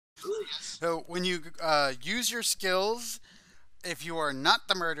So when you use your skills, if you are not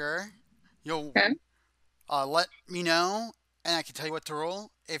the murderer, you'll Okay. let me know, and I can tell you what to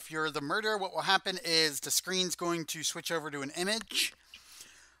roll. If you're the murderer, what will happen is the screen's going to switch over to an image.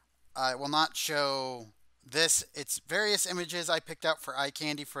 It will not show this. It's various images I picked out for eye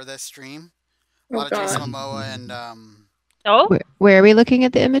candy for this stream. A Oh lot of Jason God. Momoa and Oh, Where are we looking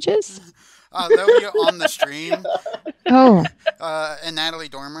at the images? they'll be on the stream. Oh, And Natalie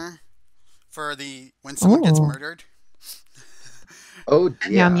Dormer for the when someone gets oh, murdered. Oh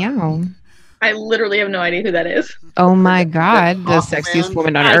meow yeah. meow. I literally have no idea who that is. Oh my That's God, the sexiest Aquaman.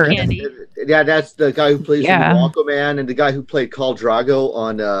 woman on eye earth. candy. Yeah, that's the guy who plays Yeah. Aquaman and the guy who played Khal Drago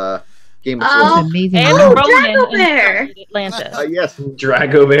on Game of She's Thrones. Oh, amazing. And Oh, Ronan Drago in Bear. Atlantis. Yes.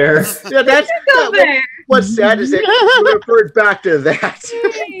 Drago Bear. Yeah, that's Drago Bear. what's sad is that you referred back to that.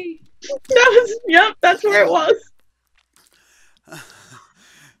 That was. Yep, that's where it was.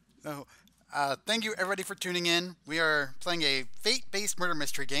 So, thank you everybody for tuning in. We are playing a fate-based murder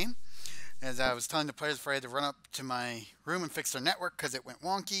mystery game. As I was telling the players before I had to run up to my room and fix their network because it went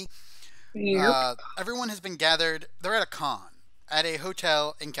wonky. Yep. Everyone has been gathered. They're at a con at a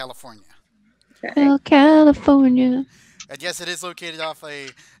hotel in California. Okay. Oh, California. And yes, it is located off a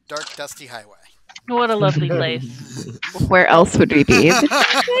dark, dusty highway. What a lovely place. Where else would we be? It's a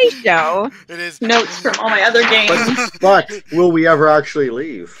nice show. It is. Notes from all my other games. But will we ever actually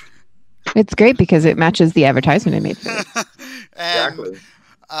leave? It's great because it matches the advertisement I made for it. And Exactly.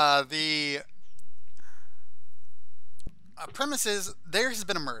 the premise is there has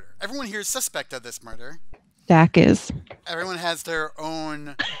been a murder. Everyone here is suspect of this murder. Dak is. Everyone has their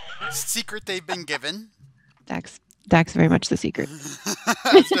own secret they've been given Dak's very much the secret.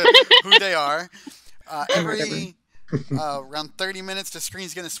 as to who they are. Every around 30 minutes, the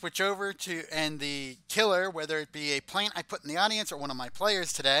screen's going to switch over to, and the killer, whether it be a plant I put in the audience or one of my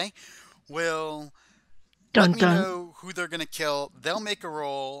players today, will Dun let me dun. know who they're going to kill. They'll make a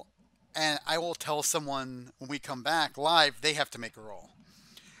roll, and I will tell someone when we come back live they have to make a roll.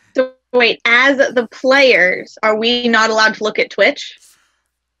 So wait, as the players, are we not allowed to look at Twitch?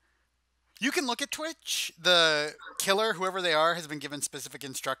 You can look at Twitch. The killer, whoever they are, has been given specific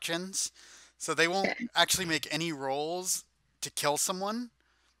instructions. So they won't actually make any rolls to kill someone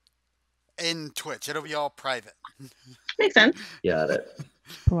in Twitch. It'll be all private. Makes sense. Got it.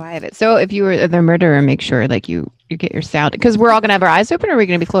 Private. So if you were the murderer, make sure like you get your sound because we're all gonna have our eyes open, or are we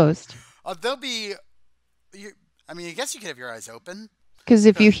gonna be closed? They'll be. I mean, I guess you could have your eyes open. Because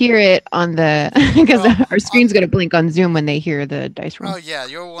if you hear it on the, because our screen's gonna blink on Zoom when they hear the dice roll. Oh yeah,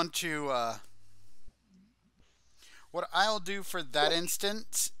 you'll want to. What I'll do for that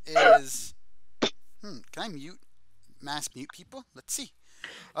instance is, can I mass mute people? Let's see.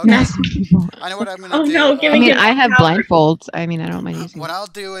 Okay, Mass people. I know what I'm gonna Oh, do. no, I giving mean, it I have power. blindfolds. I mean, I don't mind using. What I'll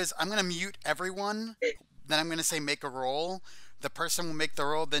do is I'm gonna mute everyone. Then I'm gonna say make a roll. The person will make the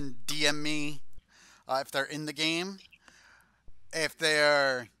roll, then DM me if they're in the game. If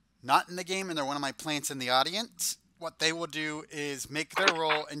they're not in the game and they're one of my plants in the audience, what they will do is make their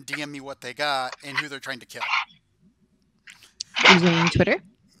roll and DM me what they got and who they're trying to kill. Using Twitter.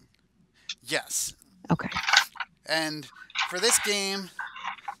 Yes. Okay. And for this game,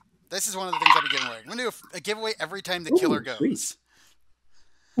 this is one of the things I'll be giving away. I'm going to do a giveaway every time the killer goes. Sweet.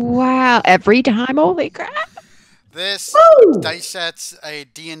 Wow! Every time, holy crap! This dice set's a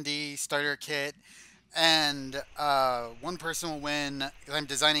D&D starter kit, and one person will win. I'm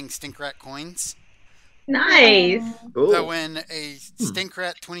designing Stinkrat coins. Nice. Cool. They'll win a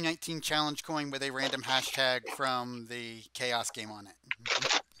Stinkrat 2019 challenge coin with a random hashtag from the Chaos game on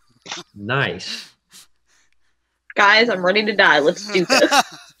it. Nice. Guys, I'm ready to die. Let's do this.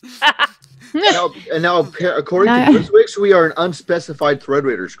 Now, according No. to Griswix, we are an unspecified Thread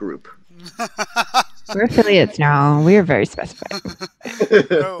Raiders group. We're affiliates now. We are very specified.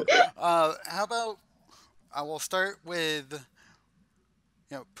 So, how about we'll start with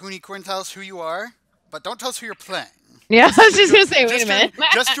Poony Corn, tell us who you are, but don't tell us who you're playing. Yeah, I was just gonna say. Wait Just a minute.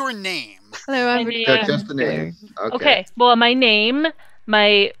 just your name. Hello, I'm Maybe, Virginia. Just the name. Okay. Well,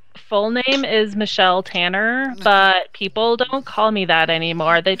 my full name is Michelle Tanner, but people don't call me that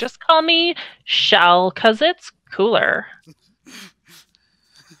anymore. They just call me Shell because it's cooler.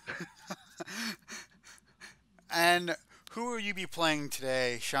 And who will you be playing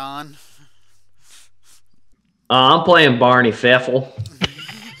today, Sean? I'm playing Barney Pfeffel.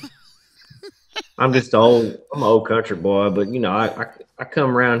 I'm just I'm an old country boy, but you know, I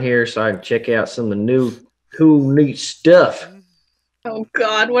come around here so I can check out some of the new, cool, neat stuff. Oh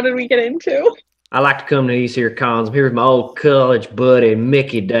God, what did we get into? I like to come to these here cons. I'm here with my old college buddy,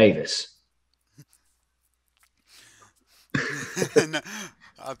 Mickey Davis. And,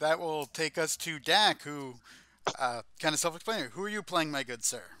 That will take us to Dak, who kind of self-explanatory. Who are you playing, my good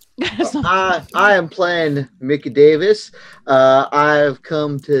sir? I am playing Mickey Davis. I've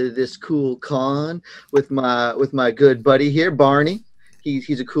come to this cool con with my good buddy here, Barney.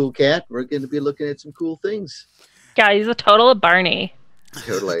 He's a cool cat. We're going to be looking at some cool things. Yeah, he's a total of Barney.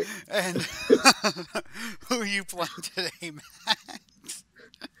 Totally. And who are you playing today, Max?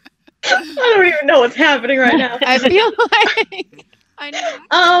 I don't even know what's happening right now. I feel like I know.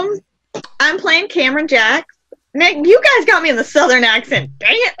 I'm playing Cameron Jacks. Nick, you guys got me in the southern accent.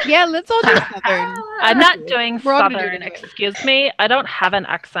 Dang it! Yeah, let's all do Southern. I'm not doing We're all gonna do Southern. it anyway. Excuse me. I don't have an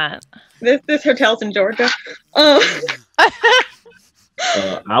accent. This hotel's in Georgia. I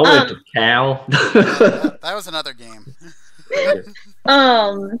went to Cal. That was another game.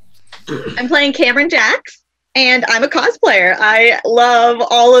 I'm playing Cameron Jacks, and I'm a cosplayer. I love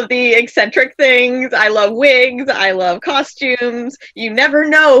all of the eccentric things. I love wigs. I love costumes. You never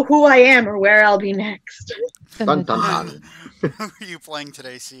know who I am or where I'll be next. Dun, dun, dun. Who are you playing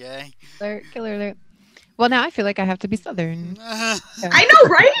today, CA? Killer alert. Well, now I feel like I have to be Southern. I know,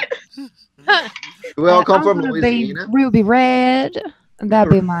 right? We all come I'm from gonna be Louisiana. Ruby Red.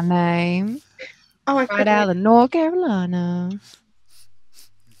 That'd be my name. Oh, I Right forgot. out of North Carolina.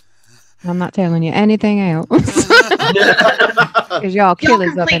 I'm not telling you anything else. Because y'all Y'all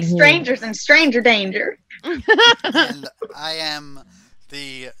killers up complete in here. strangers in stranger danger. And I am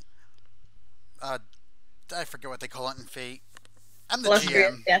the I forget what they call it in Fate. I'm the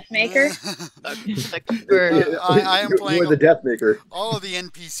Illustrious GM. Deathmaker. I am playing You're the Death Maker. all of the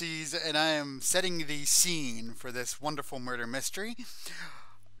NPCs, and I am setting the scene for this wonderful murder mystery.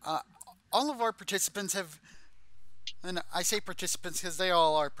 All of our participants have, and I say participants because they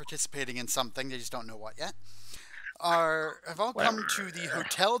all are participating in something, they just don't know what yet, have all come to the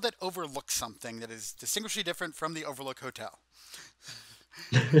hotel that overlooks something that is distinguishedly different from the Overlook Hotel.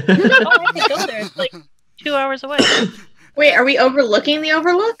 Oh, I can go there. It's like 2 hours away. Wait, are we overlooking the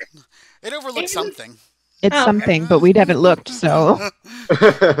Overlook? It overlooks something. It's Oh, okay. something, but we haven't looked, so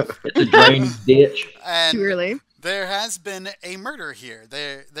It's a drainage ditch. And too early. there has been a murder here.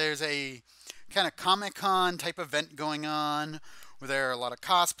 There's a kind of Comic-Con type event going on where there are a lot of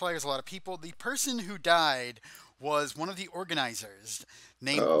cosplayers, a lot of people. The person who died was one of the organizers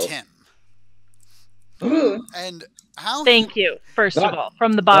named Oh. Tim. Ooh. And how Thank you, first of all,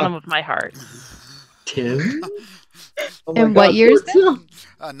 from the bottom of my heart. Tim? Oh my And what God, year is poor Tim.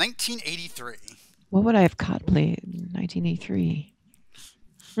 1983. What would I have cosplayed in 1983?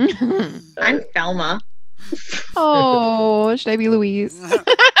 I'm Thelma. Oh, should I be Louise?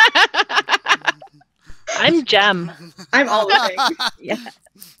 I'm Jem. I'm all the things. Yeah.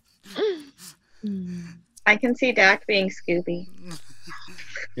 I can see Dak being Scooby.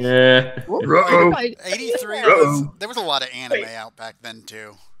 Yeah. Ruh-oh. 83 Uh-oh. there was a lot of anime out back then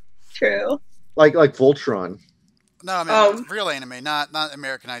too. True. Like Voltron. No, I mean Oh. real anime, not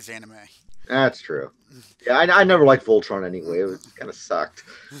Americanized anime. That's true. Yeah, I never liked Voltron anyway. It was kind of sucked.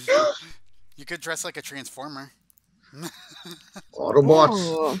 You could dress like a transformer. Autobots,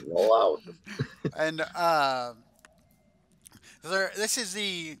 Oh. roll out. And this is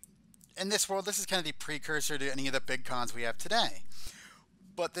in this world, this is kind of the precursor to any of the big cons we have today.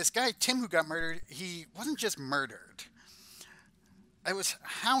 But this guy, Tim, who got murdered, he wasn't just murdered. It was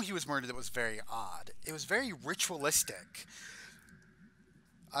how he was murdered that was very odd. It was very ritualistic.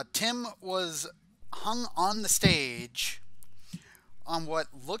 Tim was hung on the stage on what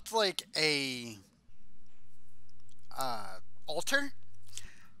looked like a altar.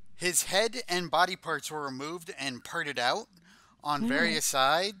 His head and body parts were removed and parted out on various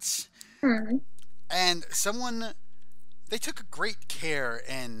sides. Hmm. And they took a great care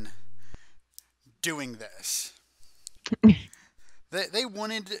in doing this. They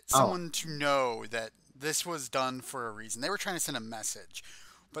wanted someone to know that this was done for a reason. They were trying to send a message.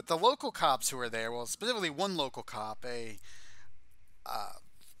 But the local cops who were there, well, specifically one local cop, I'm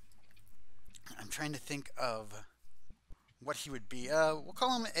trying to think of what he would be. We'll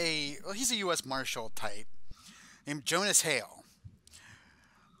call him he's a U.S. Marshal type, named Jonas Hale,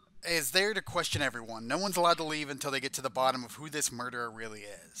 is there to question everyone. No one's allowed to leave until they get to the bottom of who this murderer really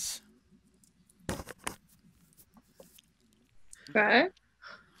is. Okay.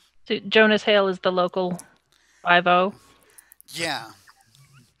 So Jonas Hale is the local 5-0. Yeah.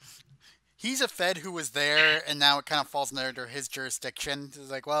 He's a Fed who was there, and now it kind of falls under his jurisdiction.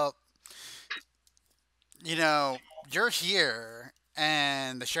 It's like, well, you're here,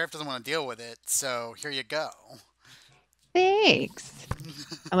 and the sheriff doesn't want to deal with it, so here you go. Thanks.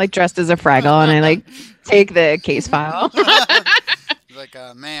 I'm like dressed as a Fraggle, and I like take the case file. Like,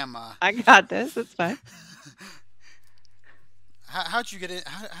 ma'am. I got this. It's fine. how'd you get in?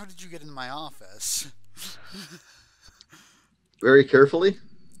 How did you get in my office? Very carefully.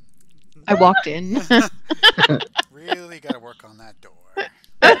 I walked in. Really got to work on that door.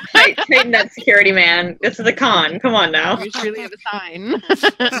 Tighten that security man. This is a con. Come on now. We surely have a sign.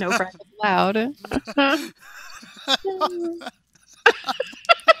 No practice allowed.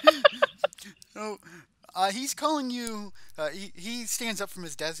 So, he's calling you. He stands up from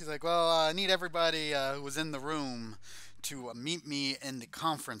his desk. He's like, "Well, I need everybody who was in the room to meet me in the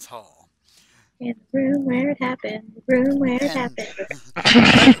conference hall." In the room where it happened. The room where it And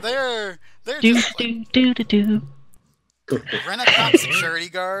happened. they're Do just do do do do. Rent-A-Cop security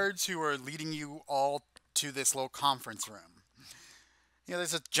guards who are leading you all to this little conference room. You know,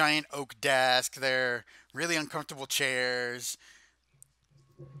 there's a giant oak desk. There, really uncomfortable chairs.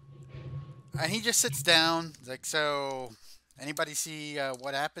 And he just sits down. He's like, "So, anybody see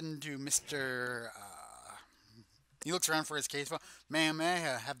what happened to Mr. He looks around for his case file. "Ma'am, may I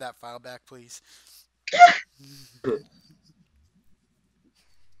have that file back, please?"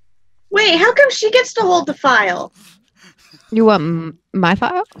 Wait, how come she gets to hold the file? You want my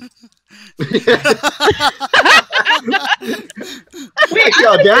file? Wait, The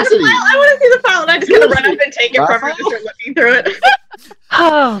audacity. I want to see the file, and I just kind of run up and take it from her and just start looking through it.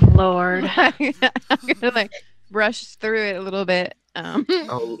 Oh Lord. I'm gonna like brush through it a little bit.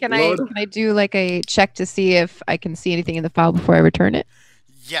 Oh, Can Lord. I do like a check to see if I can see anything in the file before I return it?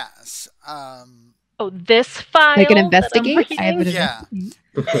 Yes. Oh, this file. Like an that I'm investigate? I have an reading? Yeah.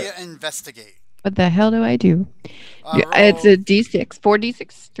 investigate. Investigate. What the hell do I do? Yeah, Roll it's a D6,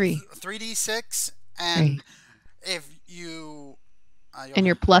 4D6, 3, 3d6, and if you and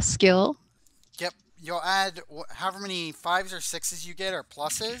your plus skill. Yep, you'll add however many 5s or 6s you get are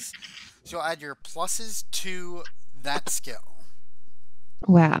pluses. So you'll add your pluses to that skill.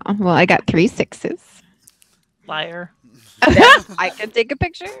 Wow. Well, I got 3 6s. Liar. I can take a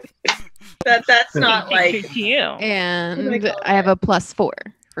picture, That's not like to you. and I have a plus 4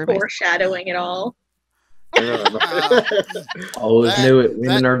 for my. foreshadowing at all. Always That- knew it.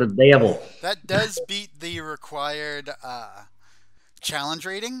 Women that- are the devil. That does beat the required challenge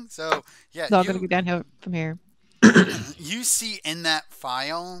rating. So yeah, It's all gonna go downhill from here. you see in that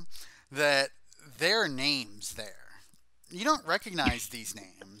file that there are names there. You don't recognize these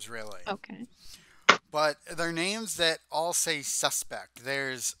names really, Okay. but they're names that all say suspect.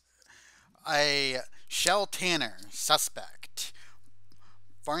 There's a Shell Tanner, suspect.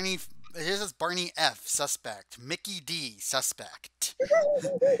 Here's Barney F, suspect. Mickey D, suspect.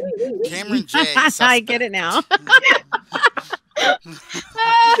 Cameron J, suspect. I get it now.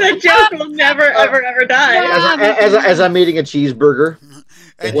 The joke will never, ever, ever die. As I'm eating a cheeseburger.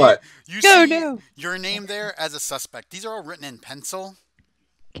 And What? You No, see no. your name there as a suspect. These are all written in pencil.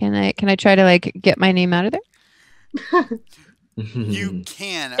 Can I try to like get my name out of there? You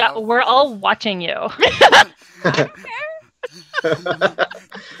can. Yeah, we're all watching you.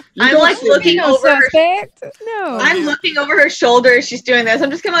 You I'm don't like see looking me. over her. Suspect? No. I'm looking over her shoulder as she's doing this. I'm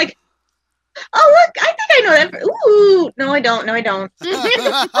just kind of like, oh look, I think I know that. Ooh, no, I don't. No, I don't. No,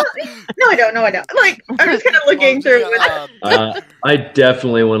 I don't. No, I don't. Like, I'm just kind of looking through with. I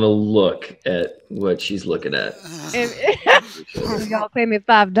definitely want to look at what she's looking at. If y'all pay me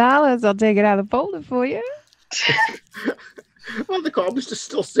 $5, I'll take it out of the folder for you. Well, the cop is just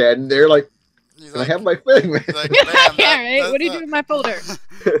still standing there, like, He's can I have my thing, man? he's like, "Ma'am, Yeah, right. What do you do with my folder?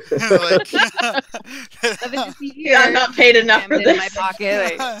 like, Nothing to see here. Yeah, I'm not paid enough Jam for it in my this.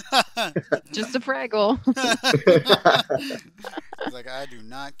 pocket. Like, just a fraggle. He's like, "I do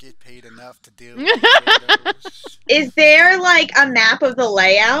not get paid enough to deal with potatoes." Is there like a map of the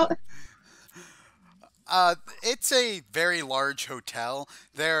layout? It's a very large hotel.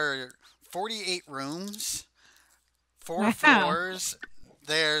 There are 48 rooms, 4 Wow. floors.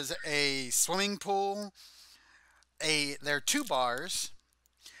 There's a swimming pool. There are 2 bars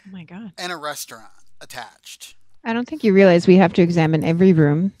Oh my god. and a restaurant attached. I don't think you realize we have to examine every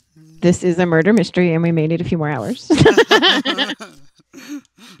room. This is a murder mystery, and we may need a few more hours.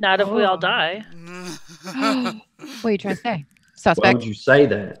 Not if we all Oh. die. What are you trying to say? Why Suspect. would you say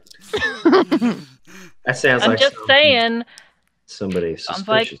that? That sounds I'm like just saying. somebody Sounds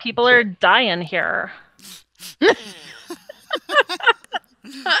like suspicious. people are dying here.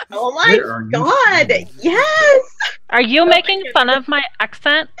 Oh my Where are you god! from? Yes. Are you making fun of my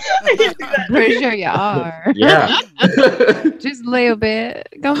accent? I can do that. Pretty sure you are. Yeah. Just a little bit.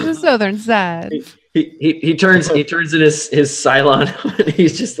 Go to the southern side. he turns in his Cylon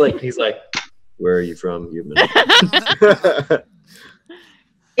and he's like, where are you from, human?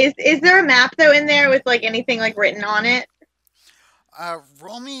 Is there a map though in there with like anything like written on it?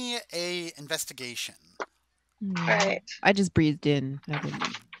 Roll me a investigation. Hmm. Alright. I just breathed in.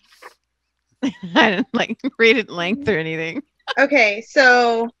 I didn't like read it in length or anything. Okay,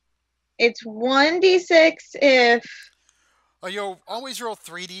 so it's 1d6 if. Oh, you'll always roll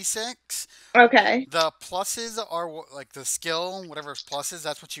 3d6. Okay. The pluses are like the skill, whatever pluses,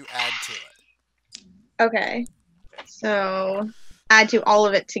 that's what you add to it. Okay. So add to all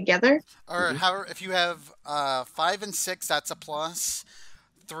of it together. Or however, if you have 5 and 6, that's a plus.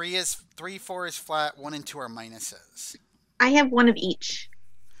 3, 4 is flat. 1 and 2 are minuses. I have one of each.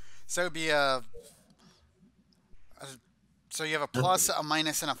 So it'd be a so you have a plus, a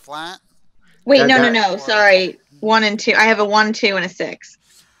minus, and a flat. Wait, That- no. Sorry. 1 and 2. I have a 1, 2, and a 6.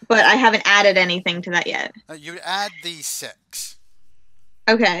 But I haven't added anything to that yet. You add the 6.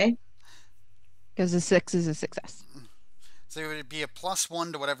 Okay. Because the 6 is a success. So it would be a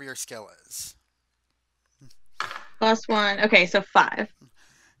 +1 to whatever your skill is. +1. Okay, so 5.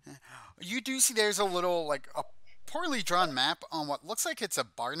 You do see there's a little, like, a poorly drawn map on what looks like it's a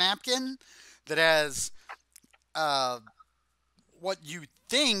bar napkin that has what you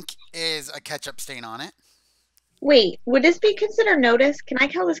think is a ketchup stain on it. Wait, would this be considered notice? Can I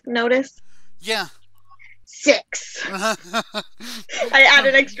call this notice? Yeah. 6. I add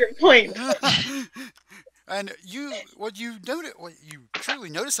an extra point. And what you truly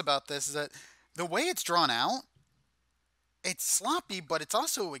notice about this is that the way it's drawn out, it's sloppy, but it's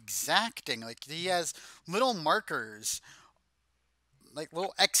also exacting. Like, he has little markers, like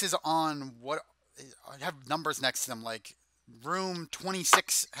little X's on what have numbers next to them. Like, room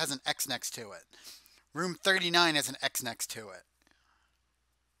 26 has an X next to it. Room 39 has an X next to it.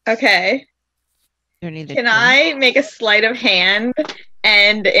 Okay. Can I make a sleight of hand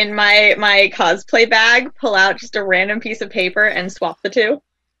and in my cosplay bag pull out just a random piece of paper and swap the two?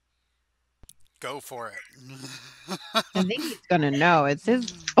 Go for it. I think he's gonna know. It's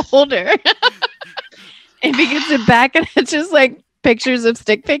his folder. If he gets it back and it's just like pictures of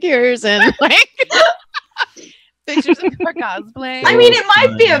stick figures and like pictures of her cosplay. I mean, it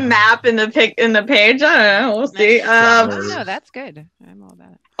might be a map in the page. I don't know. We'll see. No, that's good. I'm all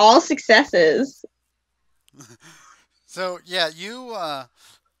about it. All successes. So yeah, you. I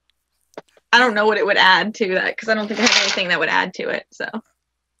don't know what it would add to that because I don't think I have anything that would add to it. So,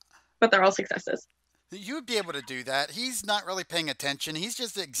 but they're all successes. You would be able to do that. He's not really paying attention. He's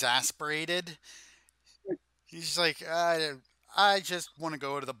just exasperated. He's just like, I just want to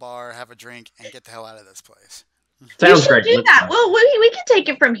go to the bar, have a drink, and get the hell out of this place. We should do that. Well, we can take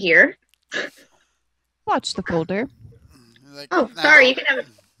it from here. Watch the folder. Like, oh, sorry. You can have it.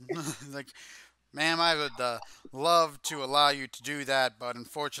 Like, ma'am, I would love to allow you to do that, but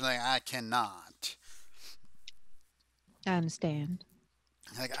unfortunately, I cannot. I understand.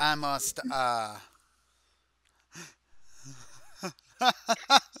 Like, I must,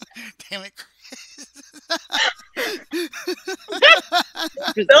 Damn it,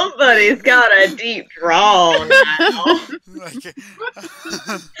 Somebody's got a deep draw now. Like,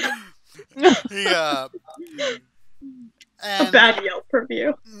 A bad Yelp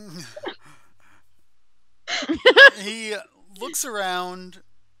review. He looks around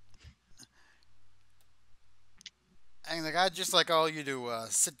and like, I'd just like all you to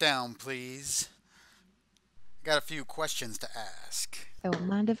sit down, please. Got a few questions to ask. Don't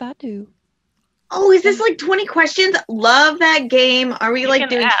mind if I do. Oh, is this like 20 questions? Love that game. Are we You like can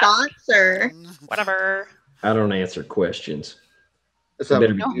doing ask. thoughts or? Whatever. I don't answer questions. As You I'm,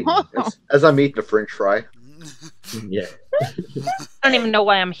 better be good. as I'm eating a French fry. Yeah. I don't even know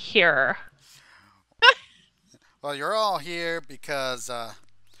why I'm here. Well, you're all here because I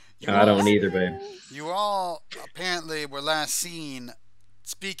don't either, babe. you all apparently were last seen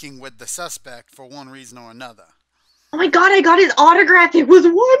speaking with the suspect for one reason or another. Oh my god, I got his autograph. It was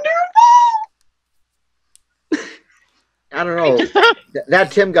wonderful. I don't know.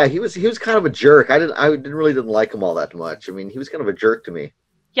 That Tim guy, he was kind of a jerk. I didn't like him all that much. I mean, he was kind of a jerk to me.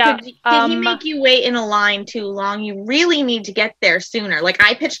 Yeah. Did he make you wait in a line too long? You really need to get there sooner. Like,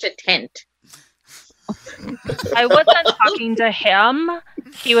 I pitched a tent. I wasn't talking to him.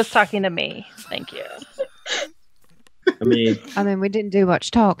 He was talking to me. Thank you. I mean, we didn't do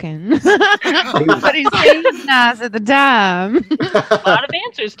much talking. But he seemed nice at the time. A lot of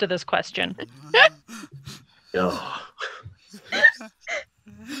answers to this question. oh,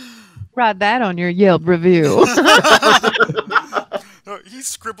 Write that on your Yelp review. He's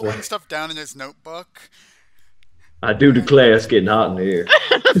scribbling stuff down in his notebook. I do declare it's getting hot in here.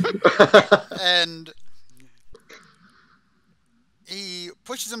 And he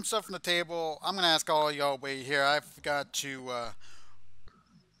pushes himself from the table. I'm going to ask all y'all wait here. I've got to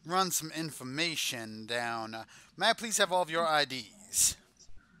run some information down. May I please have all of your IDs?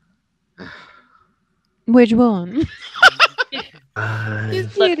 Which one?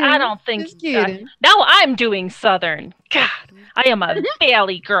 Look, I don't think Just kidding. now I'm doing Southern. God, I am a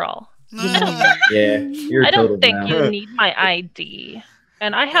valley girl. Yeah, you're I total don't think down. you need my ID.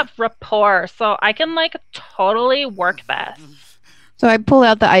 And I have rapport, so I can like totally work that. So I pull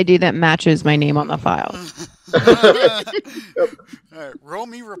out the ID that matches my name on the file. All right, roll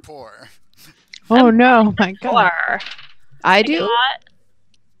me rapport. Oh no, my God. Or I do?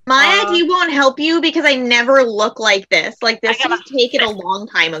 My ID won't help you because I never look like this. Like this I got was taken a long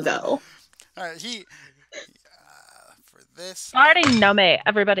time ago. All right, for this. I already know me.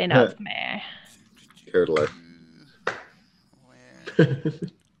 Everybody knows me. Turtle. Where?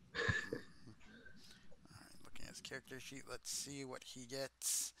 Looking at his character sheet, let's see what he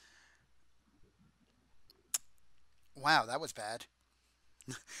gets. Wow, that was bad.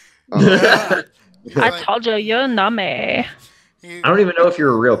 I told you, you know me. I don't even know if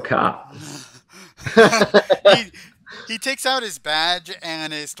you're a real cop. he takes out his badge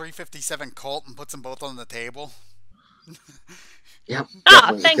and his 357 Colt and puts them both on the table. Yep.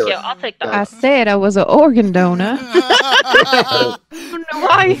 Oh, thank you. I'll take I that. said I was an organ donor. I don't know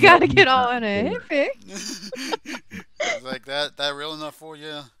why you gotta get all in a hippie. It's like that real enough for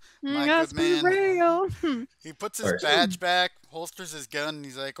you, my That's good man. real. He puts his badge back, holsters his gun, and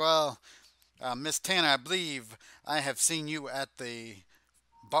he's like, well, Miss Tanner, I believe I have seen you at the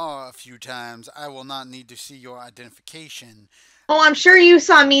bar a few times. I will not need to see your identification. Oh, I'm sure you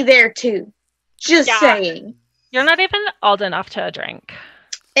saw me there too. Just Yeah. saying. You're not even old enough to drink.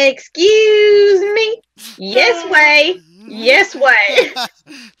 Excuse me. Yes way. Yes way.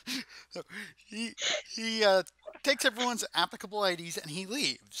 he takes everyone's applicable IDs and he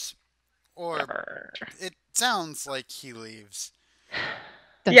leaves. Or it sounds like he leaves.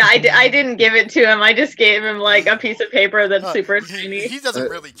 Yeah, I didn't give it to him. I just gave him like a piece of paper that's super tiny. He doesn't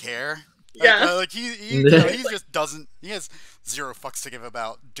really care. Yeah. Like he just doesn't. He has zero fucks to give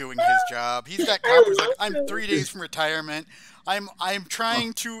about doing his job. He's that cop who's like, I'm 3 days from retirement. I'm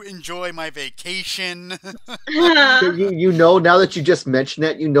trying to enjoy my vacation. So you know, now that you just mentioned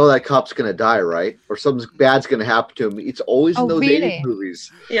that, you know that cop's gonna die, right? Or something bad's gonna happen to him. It's always in Oh, those really? 80s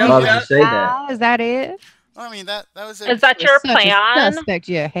movies. Yep, Love yep. to say that. Is that it? I mean that was it. Is that your Such a plan? suspect,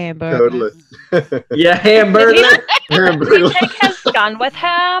 you hamburger. Totally. Yeah, hamburger. Did he Hamburger. take his gun with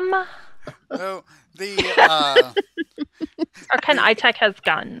him? No, the Or can I take his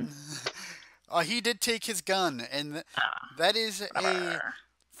gun? he did take his gun, and that is a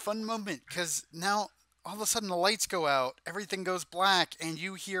fun moment because now all of a sudden the lights go out, everything goes black, and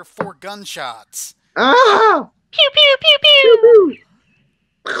you hear 4 gunshots. Ah! Pew pew pew pew.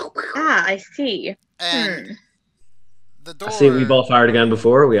 Ah, I see. And the door. I see we've all fired a gun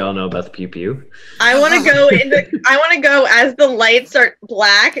before. We all know about the pew pew. I want to go I want to go as the lights are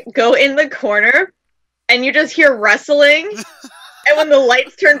black. Go in the corner, and you just hear rustling. And when the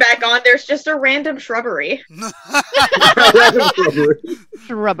lights turn back on, there's just a random shrubbery.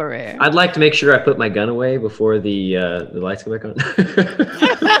 Shrubbery. I'd like to make sure I put my gun away before the lights go back on.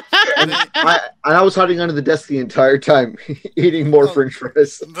 I was hiding under the desk the entire time, eating more French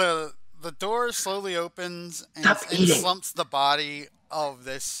fries. The door slowly opens and Stop it eating. slumps the body of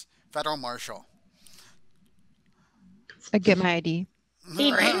this federal marshal. I get my ID.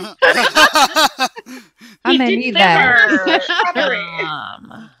 He ran. I may did need never.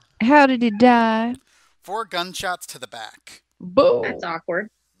 that. How did he die? 4 gunshots to the back. Boom. That's awkward.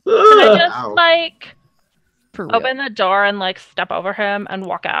 Can I just Ow. like For real. open the door and like step over him and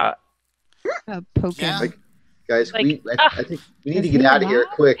walk out? Poke him. Yeah. Like, guys, Like, I think we need is to get he out of here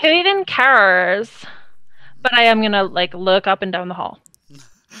alive? quick. Who even cares? But I am gonna like look up and down the hall.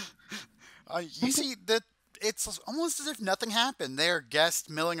 You see that it's almost as if nothing happened. There are guests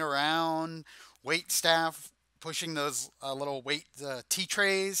milling around, wait staff pushing those little tea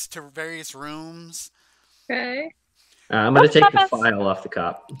trays to various rooms. Okay. I'm going to take the file off the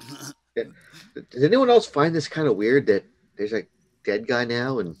cop. Does anyone else find this kind of weird that there's a dead guy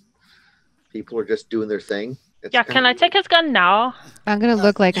now and people are just doing their thing? It's Yeah, kinda can I take his gun now? I'm gonna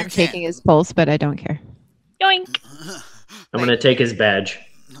look like you I'm can. taking his pulse, but I don't care. Yoink. I'm going to take his badge.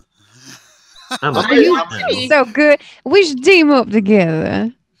 I'm a I want to I'm- be- So good. We should team up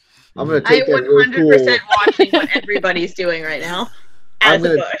together. I'm gonna I take that real 100% cool. watching what everybody's doing right now. I'm As a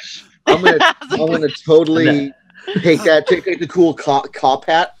gonna- bush. I'm gonna totally take the cool cop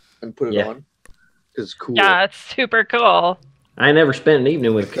hat and put it Yeah. on. Because it's cool. Yeah, it's super cool. I never spent an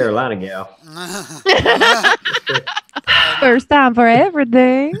evening with a Carolina gal. First time for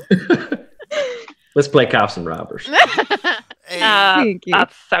everything. Let's play cops and robbers. A- Thank you.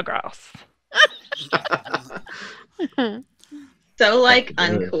 That's so gross. So like Yeah.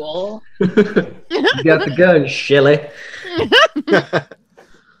 uncool. You got the gun, Shelly.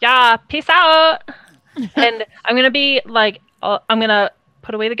 Yeah, peace out. And I'm gonna be like, I'm gonna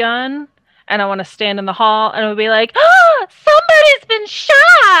put away the gun, and I want to stand in the hall, and I'll be like, oh, somebody's been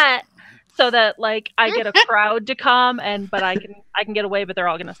shot, so that like I get a crowd to come, but I can get away, but they're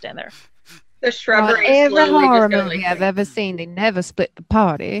all gonna stand there. The On shrubbery every slowly horror just goes movie like I've ever seen, they never split the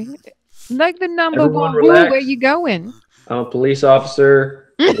party. Like the number Everyone one rule, relax. where you going? I'm a police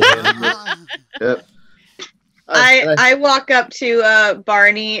officer. Yep. I walk up to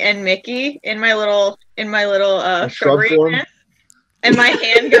Barney and Mickey in my little shrub shrubbery form? tent, and my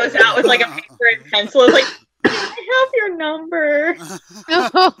hand goes out with like a paper and pencil. It's like, I have your number.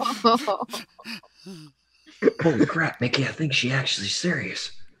 Holy crap, Mickey! I think she actually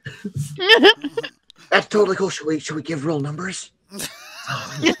serious. That's totally cool. Should we give real numbers?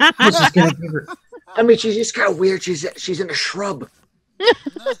 I was just gonna give her. I mean, she's just kind of weird. She's in a shrub.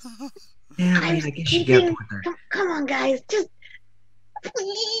 Yeah, I mean, I guess you got a point there. Come on, guys, just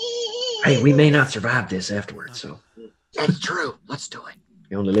please. Hey, we may not survive this afterwards, so That's true. Let's do it.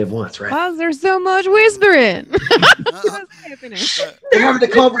 you only live once, right? Why is there so much whispering? What's happening? We're having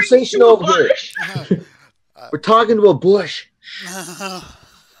a conversation over here. We're talking to a bush.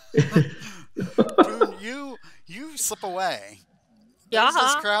 Poon, you slip away. There's this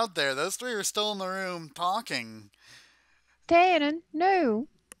Yeah. crowd there. Those three are still in the room talking. Tanner, no.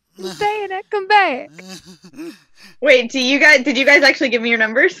 Tanner, come back. Wait, did you guys actually give me your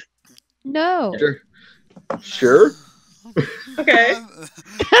numbers? No. Sure. Okay.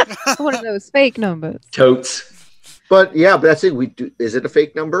 One of those fake numbers. Totes. But yeah, but that's it. We do. Is it a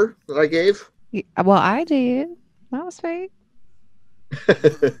fake number that I gave? Well, I did. That was fake.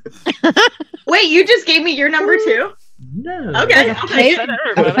 Wait, you just gave me your number too? No. Okay. A I'll take fake,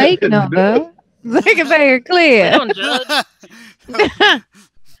 it. a fake number. Make it very I clear. don't judge.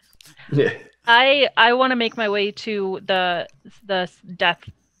 Yeah. I want to make my way to the death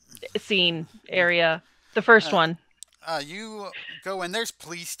scene area. The first one. You go in. There's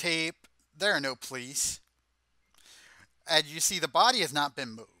police tape. There are no police. And you see the body has not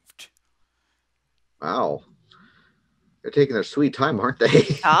been moved. Wow. They're taking their sweet time, aren't they?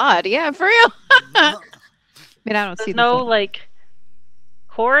 God, yeah, for real. I mean, I don't see There's no the like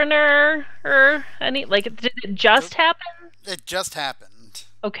coroner or any like. Did it just happen? It just happened.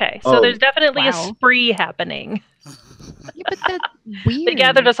 Okay, so Oh, there's definitely a wow. spree happening. Yeah, but that's weird. They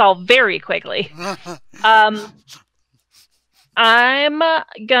gathered us all very quickly. I'm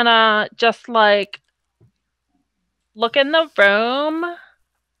gonna just like look in the room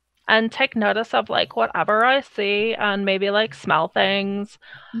and take notice of like whatever I see and maybe like smell things.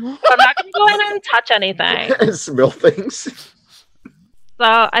 But I'm not gonna go in and touch anything. And smell things.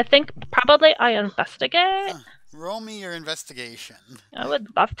 So I think probably I investigate. Roll me your investigation. I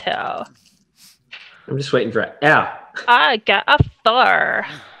would love to. I'm just waiting for it. Ow. I get a 4.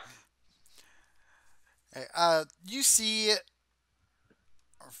 Okay, you see,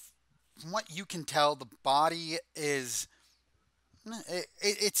 from what you can tell, the body is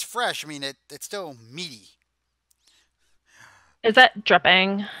it's fresh. I mean, it's still meaty. Is that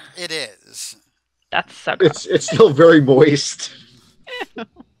dripping? It is. That's so gross. It's still very moist.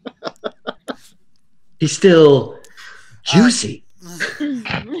 He's still juicy.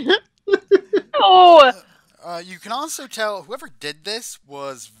 Oh, You can also tell whoever did this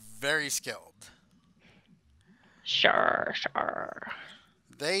was very skilled. sure.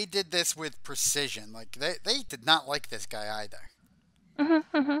 They did this with precision. Like they did not like this guy either.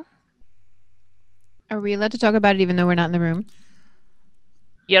 Are we allowed to talk about it even though we're not in the room?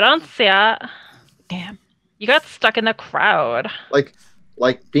 You don't see it. Damn. You got stuck in the crowd. Like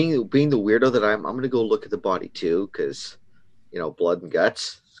being the weirdo that I'm gonna go look at the body too, because blood and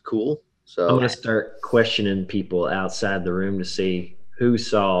guts. It's cool. So I'm gonna start questioning people outside the room to see who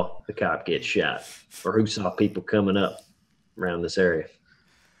saw the cop get shot or who saw people coming up around this area.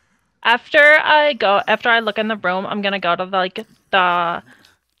 After I look in the room, I'm gonna go to what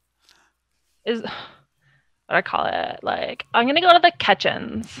I call it? Like I'm gonna go to the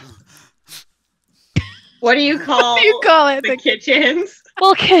kitchens. What do you call What do you call it? the kitchens?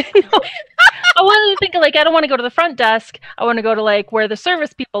 Well, okay. I wanted to think of, like, I don't want to go to the front desk. I want to go to like where the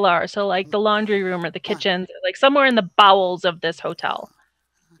service people are. So like the laundry room or the kitchens, like somewhere in the bowels of this hotel.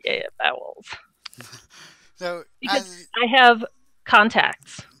 Yeah, bowels. So Because I have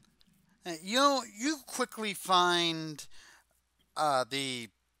contacts. you quickly find the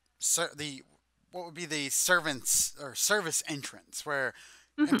what would be the servants or service entrance where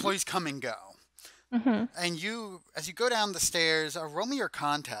employees come and go. And as you go down the stairs, roll me your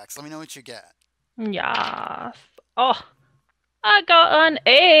contacts. Let me know what you get. Yes. Oh, I got an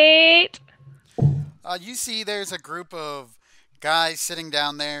 8. You see there's a group of guys sitting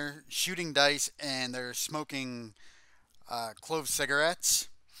down there shooting dice, and they're smoking clove cigarettes.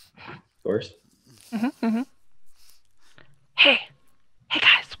 Of course. Hey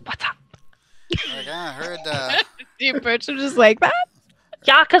guys, what's up? Like, I heard The approach of just like that.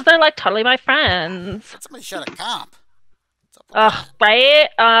 Yeah, because they're like totally my friends. somebody shot a cop. What's up with Ugh, right?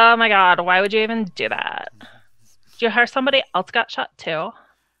 Oh my god, why would you even do that? Did you hear somebody else got shot too?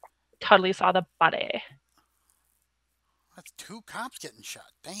 Totally saw the body. That's 2 cops getting shot.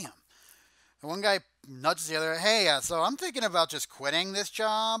 Damn. And one guy nudges the other. Hey, so I'm thinking about just quitting this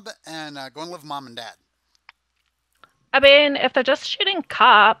job and going to live with mom and dad. I mean, if they're just shooting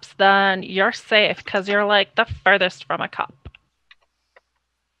cops, then you're safe because you're like the furthest from a cop.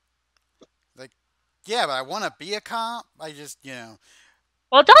 Like, yeah, but I want to be a cop. I just,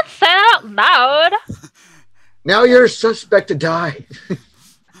 Well, don't say it out loud. Now you're a suspect to die.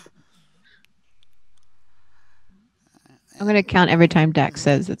 I'm gonna count every time Dax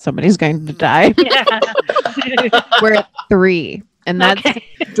says that somebody's going to die. Yeah. We're at 3, and that's Okay.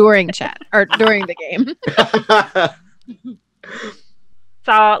 during chat or during the game.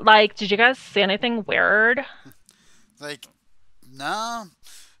 So, like, did you guys see anything weird? like, no.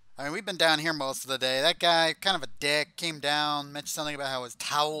 I mean, we've been down here most of the day. That guy, kind of a dick, came down, mentioned something about how his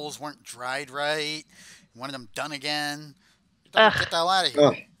towels weren't dried right. He wanted them done again. Don't Ugh. get the hell out of here.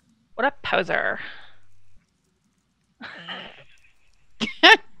 Oh. What a poser.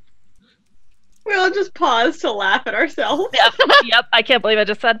 We all just pause to laugh at ourselves. Yep, I can't believe I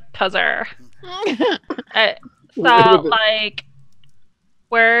just said poser. So, like,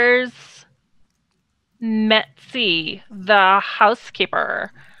 where's Metzi, the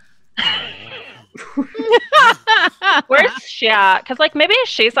housekeeper? Where's she at? Because, like, maybe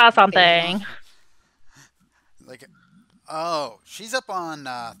she saw something. Like, oh, she's up on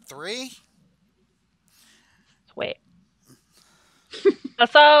 3? Wait.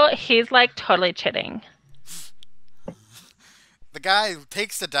 Also, he's, like, totally cheating. The guy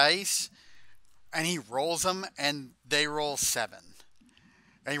takes the dice, and he rolls them, and they roll 7.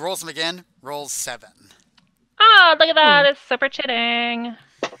 And he rolls them again, rolls 7. Oh, look at that. It's super cheating.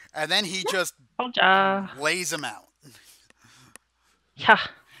 And then he just Told ya. lays them out. Yeah.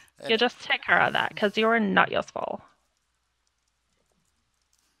 You just take care of that because you are not useful.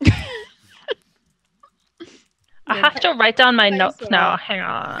 I have to write down my notes now. Hang You're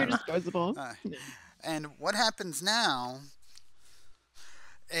on. disposable. And what happens now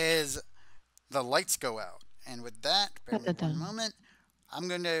is the lights go out. And with that, bear with me one moment, I'm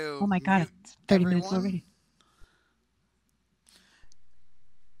going to Oh my god, mute it's 30 minutes everyone. already.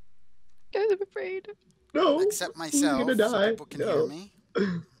 Guys, I'm afraid. No. Except myself, gonna so die. people can No. hear me.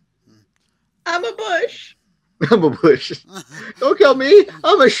 I'm a bush. I'm a bush. Don't kill me.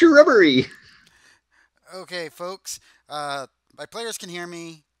 I'm a shrubbery. Okay, folks. My players can hear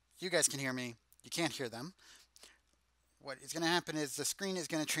me. You guys can hear me. You can't hear them. What is going to happen is the screen is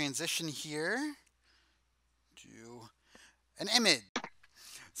going to transition here to an image.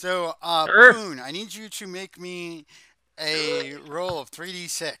 So, Poon, I need you to make me a roll of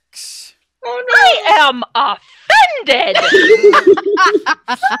 3d6. Oh I am offended.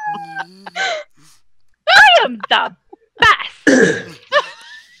 I am the best.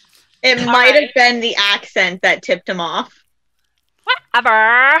 It might have been the accent that tipped him off.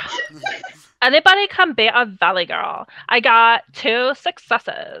 Whatever. Anybody can be a valley girl. I got 2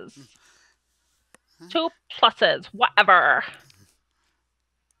 successes. 2 pluses. Whatever.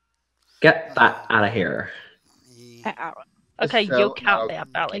 Get that out of here. Okay, So, you count now, that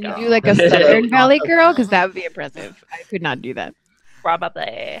valley Can you girl. do like a Southern Valley girl? Because that would be impressive. I could not do that.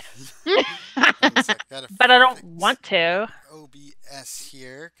 Probably. Gotta But I don't fix want to. OBS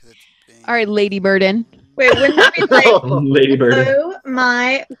here because it's being... All right, Lady Burden. Wait, wouldn't that be like, Lady Bird. oh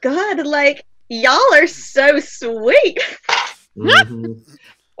my god, like, y'all are so sweet. Mhm.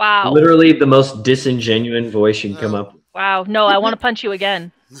 Wow. Literally the most disingenuous voice you can come up with. Wow. No, I want to punch you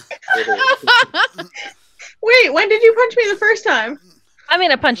again. Wait, when did you punch me the first time? I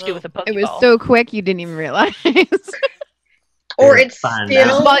mean, I punched you with a Pokeball. It was so quick you didn't even realize. Or We'll it's find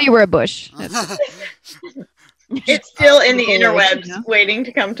still out. While you were a bush. it's still in the People interwebs watching, huh? waiting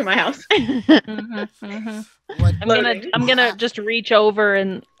to come to my house. Mhm, mhm. What, I'm gonna just reach over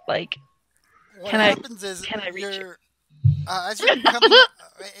and like. what Can I- happens is can I reach it? you're, as you're coming,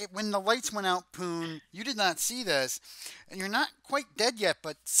 when the lights went out, Poon, you did not see this, and you're not quite dead yet,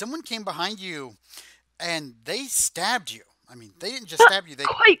 but someone came behind you, and they stabbed you. I mean, they didn't just stab you; they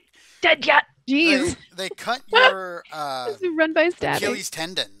Quite dead yet. Jeez. they cut your This is run by stabbing. Achilles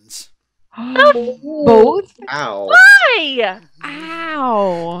tendons. Both? Ow. Why?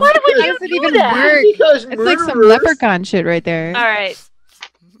 Ow. Why would How you does it do even that? work? Because It's like some murderers- leprechaun shit right there. All right,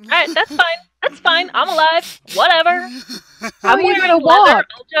 that's fine. That's fine. I'm alive. Whatever. How are you wearing gonna leather. walk?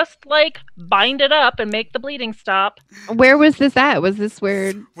 I'll just like bind it up and make the bleeding stop. Where was this at? Was this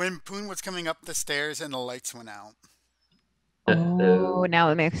where? When Poon was coming up the stairs and the lights went out. Oh, now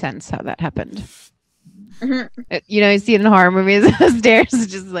it makes sense how that happened. Mhm. You know, you see it in horror movies. The stairs,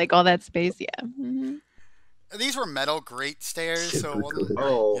 just like all that space. Yeah. Mhm. These were metal grate stairs, so it wasn't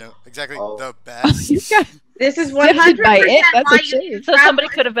Oh. you know, exactly Oh. the best. You got This is Tempted 100% by it, that's why a you shame. need to So grab somebody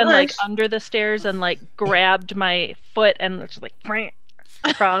my could have been like push. under the stairs and like grabbed my foot and just like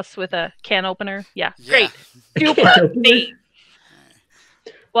across with a can opener. Yeah, Yeah. great. Super. Neat.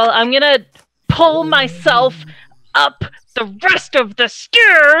 Well, I'm gonna pull myself up the rest of the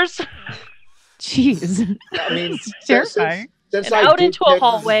stairs jeez. I mean, It's terrifying. since and I out did into a pick-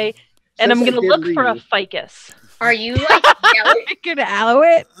 hallway, and I'm since I gonna did look for a leave- ficus. Are you like yelling? I could aloe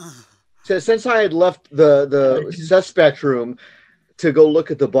it. Since I had left the suspect room to go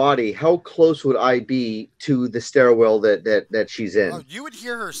look at the body, how close would I be to the stairwell that she's in? Oh, you would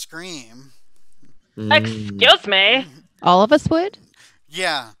hear her scream. Excuse me. All of us would.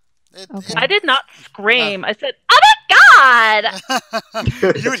 Yeah. Okay. I did not scream. I said, "Oh my god!"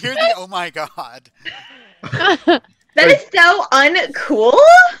 You would hear the "Oh my god." That is so uncool.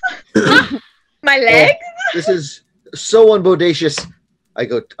 My legs? This is so unbodacious. I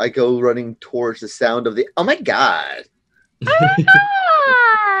go running towards the sound of the "Oh my god."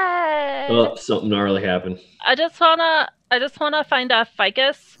 Oh, something gnarly happened. I just wanna find a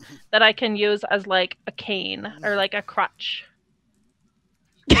ficus that I can use as like a cane or like a crutch.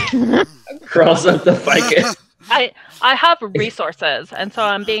 Cross up the ficus. I have resources, and so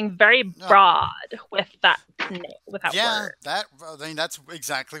I'm being very broad with that Yeah, word. that's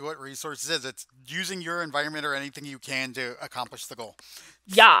exactly what resources is. It's using your environment or anything you can to accomplish the goal.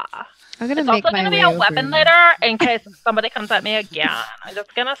 Yeah. I'm gonna It's make also my gonna be way a over. weapon later in case somebody comes at me again. I'm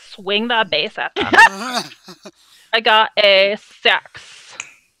just gonna swing that base at them. I got a 6.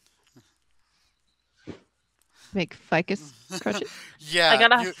 Make ficus crutches. Yeah, I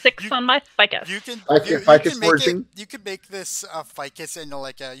got a 6 on my ficus. You can Ficus make it, forging? you could make this ficus into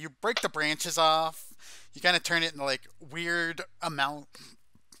like you break the branches off. You kind of turn it into like weird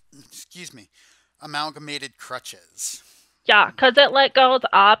amalgamated crutches. Yeah, because it like goes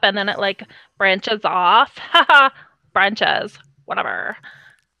up and then it like branches off. Haha, branches, whatever.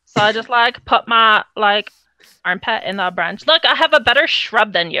 So I just like put my like armpit in the branch. Look, I have a better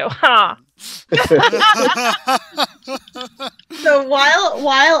shrub than you. Huh. So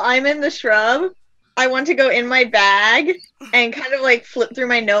while I'm in the shrub, I want to go in my bag and kind of like flip through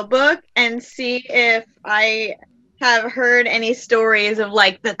my notebook and see if I have heard any stories of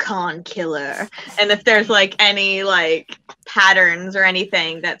like the con killer and if there's like any like patterns or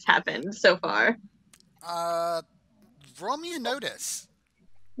anything that's happened so far. Roll me a notice.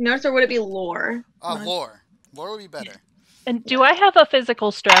 Notice, or would it be lore? Lore. Lore would be better. And do I have a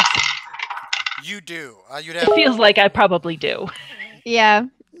physical stress? You do. You'd It have. feels like I probably do. Yeah.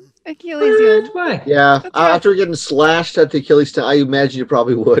 Achilles heel. Why? Yeah, That's right. after getting slashed at the Achilles tendon, I imagine you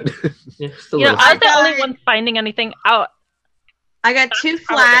probably would. Yeah, just a You know, little. I'm the I only got- one finding anything out. I got two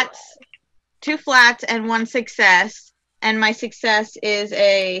flats and one success, and my success is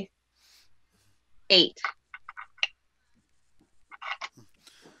a 8.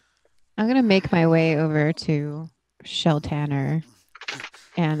 I'm gonna make my way over to Shell Tanner,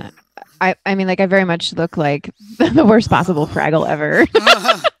 and I mean, like, I very much look like the worst possible Fraggle ever.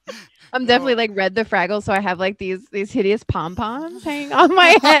 I'm definitely like Red the Fraggle, so I have like these hideous pom poms hanging on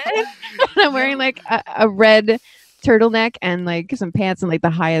my head, and I'm wearing like a red turtleneck and like some pants and like the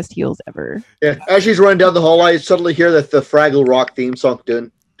highest heels ever. Yeah, as she's running down the hall, I suddenly hear that the Fraggle Rock theme song.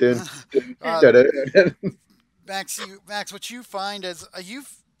 Dun, dun, dun, dun, dun, dun. Max, what you find is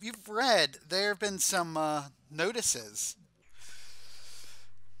you've read there have been some notices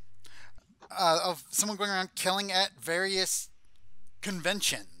of someone going around killing at various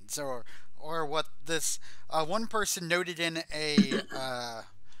conventions, or what this one person noted in a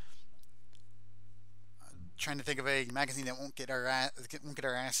trying to think of a magazine that won't get our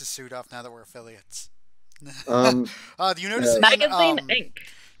asses sued off now that we're affiliates. You notice Magazine Inc.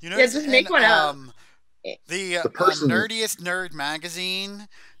 You notice just make one up. The person- Nerdiest Nerd magazine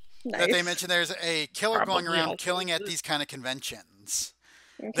that they mentioned there's a killer going Probably around also killing at is. these kind of conventions.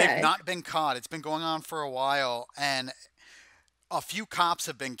 Okay. They've not been caught. It's been going on for a while, and a few cops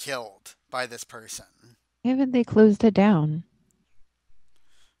have been killed by this person. Haven't they closed it down?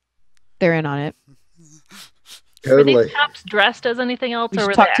 They're in on it. Were Totally. these cops dressed as anything else, We or should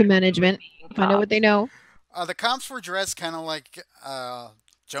were talk they to management. Find out what they know. The cops were dressed kind of like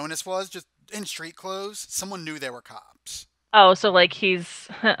Jonas was, just in street clothes. Someone knew they were cops. Oh, so like he's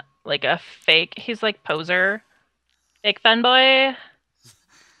like a fake. He's like poser, fake fanboy.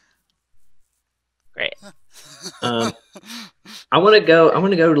 Great. I want to go. I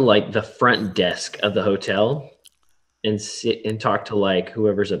want to go to like the front desk of the hotel and sit and talk to like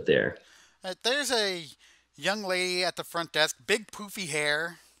whoever's up there. There's a young lady at the front desk, big poofy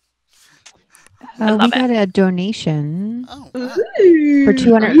hair. We love it. got a donation Oh, for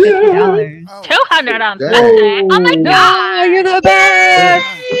 $250. oh. 200 on That- Sunday. Oh my No, god! you're the best.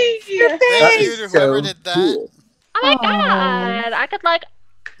 Thank you to so whoever did that. cool. Oh my Aw. god! I could like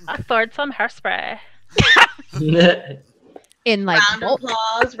afford some hairspray. In like Round of bulk.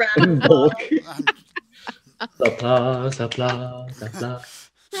 applause, round In of applause. bulk. Applause, applause, applause.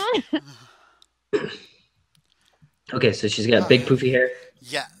 Okay, so she's got big poofy hair.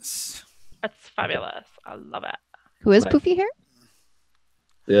 Yes. That's fabulous. I love it. Who is Right. poofy hair?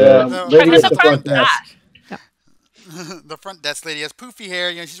 Yeah. No, Lady Check at out the the front front desk. The front desk lady has poofy hair.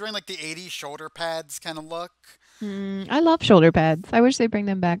 You know, she's wearing like the 80s shoulder pads kind of look. I love shoulder pads. I wish they bring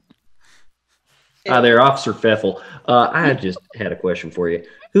them back. Hi there, Officer Pfeffel. I just had a question for you.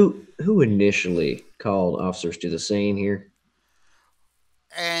 Who initially called officers to the scene here?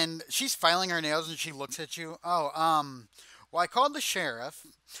 And she's filing her nails and she looks at you. Oh, well, I called the sheriff,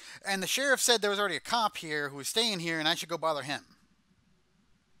 and the sheriff said there was already a cop here who was staying here, and I should go bother him.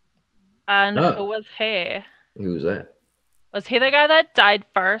 And Oh. who was he? Who was that? Was he the guy that died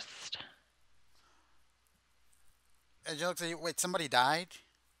first? And she looks at you. Wait, somebody died?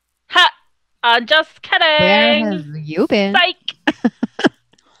 Ha! Just kidding. Where have you been? Psych.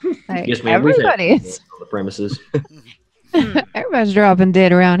 Like, Yes, ma'am. We've had everybody's on the premises. everybody's dropping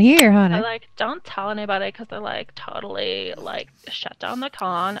dead around here, honey. I like don't tell anybody because they're like totally like shut down the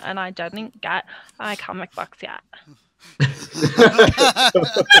con, and I didn't get my comic books yet.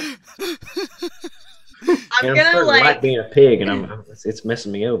 I'm And gonna starting to like being a pig, and it's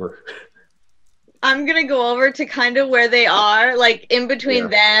messing me over. I'm gonna go over to kind of where they are, like in between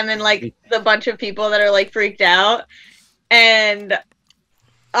them and like the bunch of people that are like freaked out, and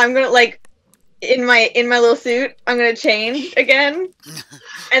I'm gonna like in my little suit, I'm gonna change again,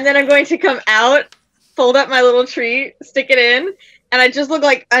 and then I'm going to come out, fold up my little treat, stick it in, and I just look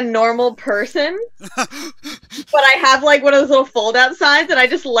like a normal person, but I have like one of those little fold out signs, and I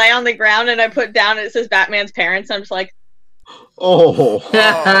just lay on the ground and I put down and it says Batman's parents, and I'm just like, Oh,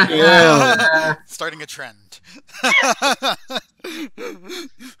 yeah. Starting a trend.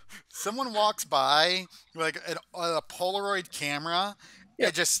 Someone walks by like a Polaroid camera.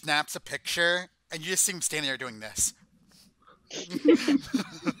 It just snaps a picture, and you just see him standing there doing this. take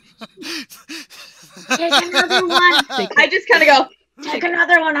another one. I just kind of go, take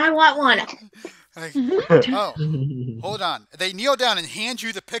another one. I want one. Like, oh, hold on. They kneel down and hand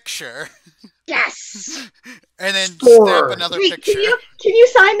you the picture, Yes. and then Score. snap another Wait, picture. can you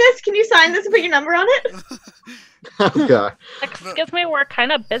sign this? Can you sign this and put your number on it? Oh, God. Excuse me, we're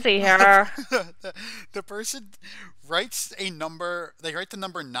kind of busy here. The person writes a number. They write the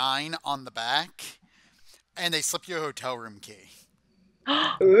number 9 on the back, and they slip you a hotel room key.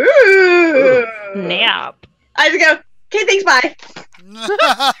 Ooh. Nap. I just go, okay, thanks, bye.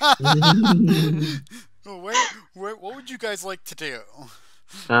 What would you guys like to do?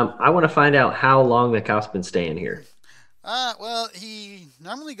 I want to find out how long the cop's been staying here. Well, he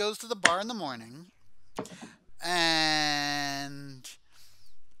normally goes to the bar in the morning, and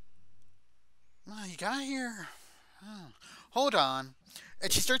he got here. Oh, hold on,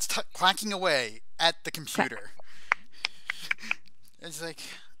 and she starts clacking away at the computer. It's like,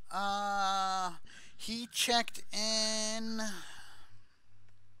 he checked in.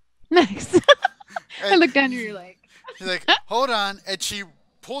 Nice. I look down and you're like, She's like, hold on, and she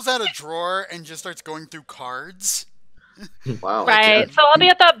pulls out a drawer and just starts going through cards. Wow. Right. So I'll be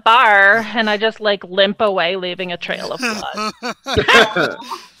at that bar, and I just like limp away, leaving a trail of blood.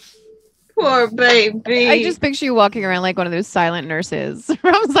 Poor baby. I just picture you walking around like one of those silent nurses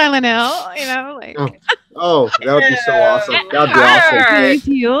from Silent Hill, you know, like Oh, that would be so awesome. It That would be awesome. hurts. these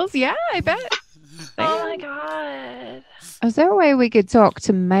heels. Yeah, I bet. Oh my god. Is there a way we could talk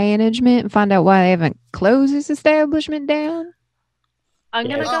to management and find out why they haven't closed this establishment down? I'm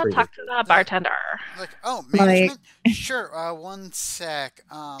gonna Yeah, go pretty talk to the bartender. Like, oh, management? Sure, one sec.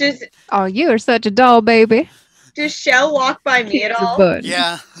 Does Oh, you are such a doll, baby. does Shell walk by me at Kick your all? butt.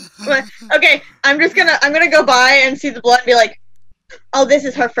 Yeah. Okay, I'm gonna go by and see the blood and be like, oh, this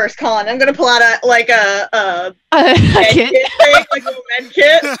is her first con. I'm gonna pull out a med Kit. kit thing, like a little med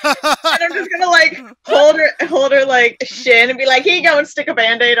kit, and I'm just gonna like hold her like shin and be like, "Here you go," and stick a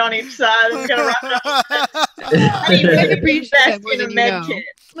band-aid on each side. I'm gonna wrap it up. I mean, I really appreciate invest that more in a than you med know. kit.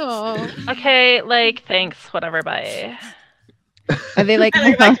 Oh. Okay, like thanks, whatever. Bye. Are they like I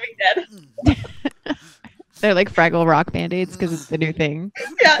like to be dead. they're like Fraggle Rock band-aids because it's the new thing?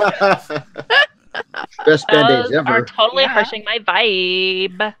 Yeah. Best band-aids Those are ever. totally Yeah. harshing my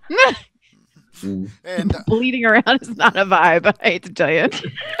vibe. And Bleeding around is not a vibe. I hate to tell you. It's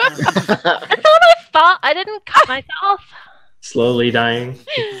not my fault. I didn't cut myself. Slowly dying.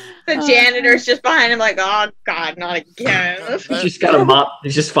 The janitor's just behind him, like, "Oh God, not again." He's just got a mop.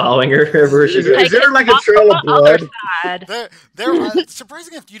 He's just following her wherever she Is goes. there like a Not trail from of the other blood? side. they're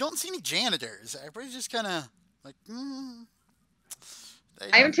surprisingly enough, you don't see any janitors. Everybody's just kind of like,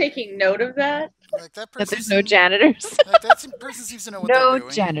 I'm taking note of that. like that That person. there's no janitors. Like, that person seems to know what No they're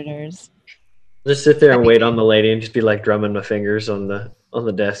doing. janitors. Just sit there and wait on the lady and just be like drumming my fingers on the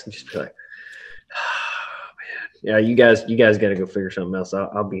desk and just be like, oh, man. Yeah, you guys got to go figure something else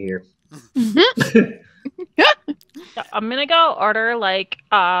out. I'll be here. So I'm gonna go order like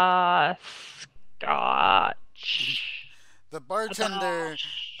scotch. The bartender,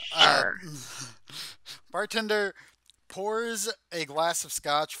 Sure. bartender pours a glass of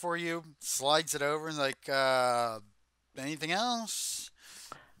scotch for you, slides it over, and like, anything else?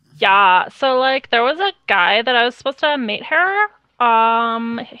 Yeah, so like there was a guy that I was supposed to meet her.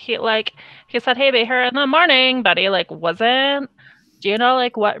 He said, "Hey, be here in the morning," but he like wasn't. Do you know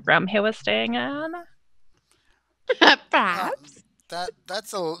like what room he was staying in? Perhaps.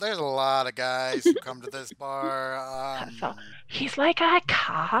 There's a lot of guys who come to this bar. So he's like a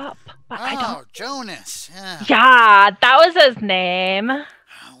cop, but I don't. Oh, Jonas. Yeah. Yeah, that was his name.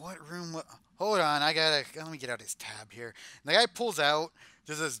 What room? Hold on, let me get out his tab here. And the guy pulls out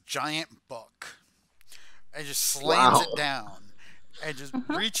just this giant book and just slams Wow. it down and just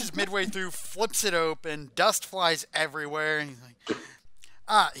reaches midway through, flips it open, dust flies everywhere, and he's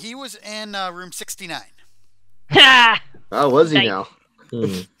like, he was in room 69. Ha! Oh, was he Nice. now?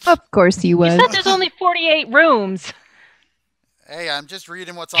 Of course he You was. said there's only 48 rooms. Hey, I'm just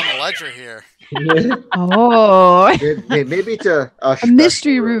reading what's on the ledger here. Oh, Maybe it's a a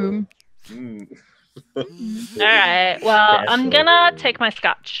mystery room. Mm. All right. Well, That's I'm so gonna weird. take my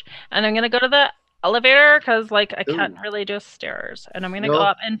scotch and I'm gonna go to the elevator because like I can't Ooh. really do stairs, and I'm gonna No. go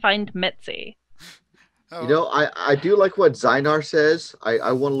up and find Mitzi. Oh, You know, I do like what Zynar says.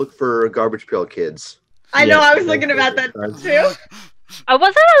 I want to look for garbage pail kids. I know. Yeah. I was thinking about that too. I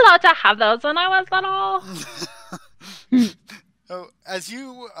wasn't allowed to have those when I was little. So as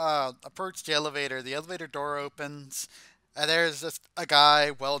you approach the elevator door opens, and there's just a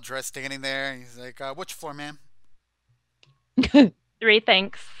guy, well dressed, standing there. And he's like, "Which floor, ma'am?" 3,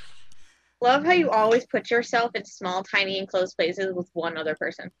 thanks. Love how you always put yourself in small, tiny, enclosed places with one other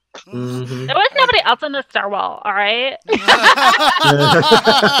person. Mhm. There was nobody else in the stairwell. All right.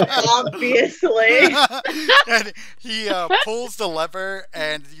 Obviously. And he pulls the lever,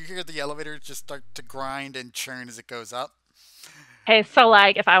 and you hear the elevator just start to grind and churn as it goes up. Hey, so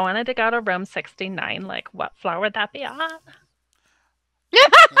like, if I wanted to go to room 69, like, what floor would that be on?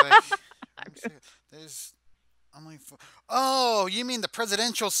 Like, there's only oh, you mean the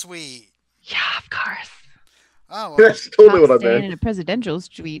presidential suite? Yeah, of course. Oh, well, That's totally what I Staying meant. in a presidential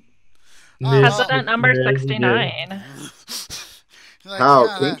suite. President number Yeah, 69. like, How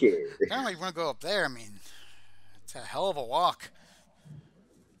yeah, kinky. I don't even want to go up there. I mean, it's a hell of a walk.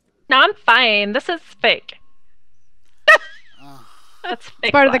 No, I'm fine. This is fake. Oh. That's fake.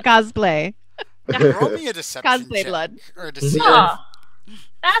 It's part of the blood. cosplay. Roll me a deception Cosplay check. blood. Or deceit. Oh,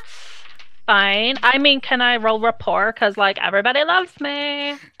 that's fine. I mean, can I roll rapport? Because, like, everybody loves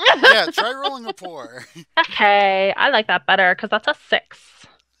me. Yeah, try rolling rapport. Okay, I like that better because that's a 6.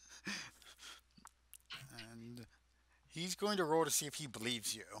 And he's going to roll to see if he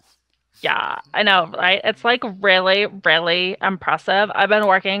believes you. Yeah, I know, right? It's like really, really impressive. I've been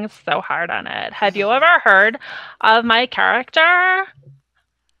working so hard on it. Have you ever heard of my character,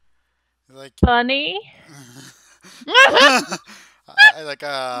 Like, Bunny? like,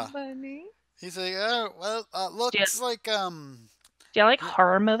 Funny. he's like, oh, well, looks like, Do you like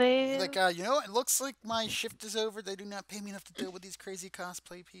horror movies? like, you know, it looks like my shift is over. They do not pay me enough to deal with these crazy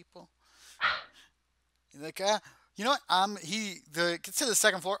cosplay people. He's like, you know what? Gets to the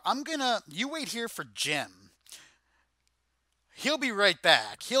second floor. You wait here for Jim. He'll be right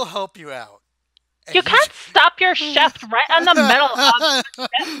back. He'll help you out. And You he's- can't stop your shift right in the middle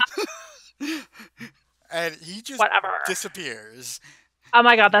of And he just whatever. disappears. Oh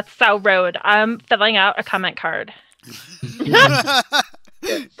my god, that's so rude. I'm filling out a comment card.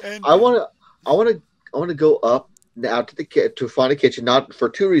 And- I want to go up out to to find a kitchen, not for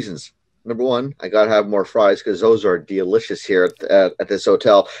two reasons. Number one, I gotta have more fries because those are delicious here at this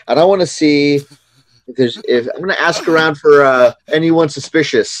hotel, and I want to see if I'm gonna ask around for anyone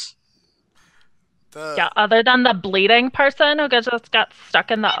suspicious. Yeah, other than the bleeding person who just got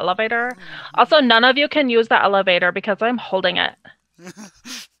stuck in the elevator. Also, none of you can use the elevator because I'm holding it.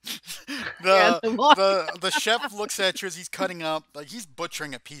 The chef looks at you as he's cutting up, like he's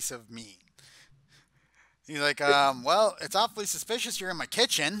butchering a piece of meat. He's like, well, it's awfully suspicious you're in my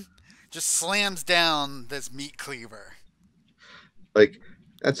kitchen. Just slams down this meat cleaver. Like,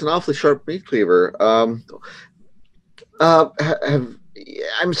 that's an awfully sharp meat cleaver. I'm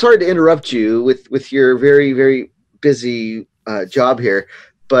sorry to interrupt you with your very, very busy job here,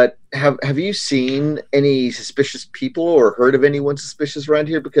 but have you seen any suspicious people or heard of anyone suspicious around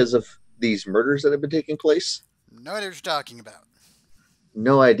here because of these murders that have been taking place? No idea what you're talking about.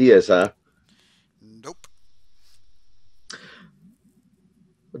 No ideas, huh? Nope.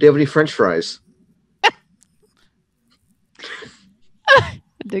 Do you have any French fries?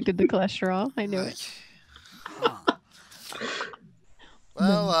 Addicted to cholesterol. I knew it. Huh.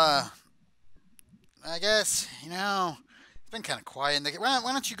 Well, I guess, it's been kind of quiet.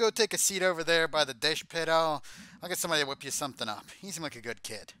 Why don't you go take a seat over there by the dish pit? I'll get somebody to whip you something up. You seem like a good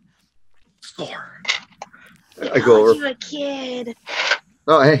kid. Score. I go over. You a kid.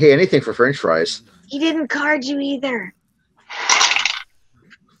 Oh, hey, anything for French fries. He didn't card you either.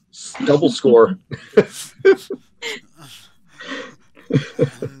 Double score.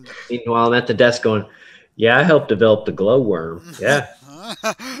 And, Meanwhile, I'm at the desk going, yeah, I helped develop the glowworm. Yeah.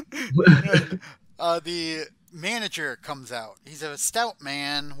 the manager comes out. He's a stout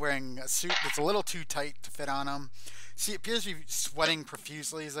man wearing a suit that's a little too tight to fit on him. He appears to be sweating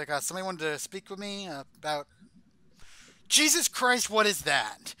profusely. He's like, somebody wanted to speak with me about... Jesus Christ, what is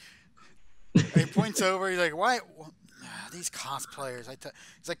that? And he points over. He's like, why? These cosplayers.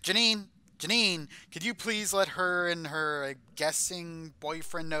 He's like, Janine, could you please let her and her guessing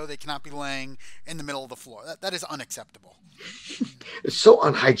boyfriend know they cannot be laying in the middle of the floor? That is unacceptable. It's so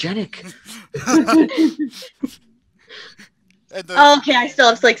unhygienic. Okay, I still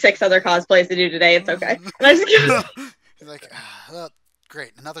have like 6 other cosplays to do today. It's okay. He's like,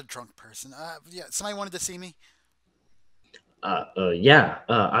 great, another drunk person. Yeah, somebody wanted to see me. Yeah.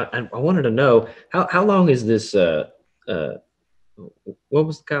 I wanted to know how long is this? What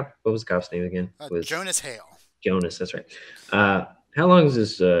was the cop's name again? Jonas Hale. Jonas, that's right. How long has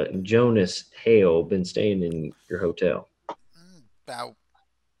this Jonas Hale been staying in your hotel? About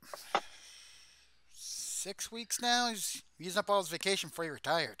 6 weeks now. He's using up all his vacation before he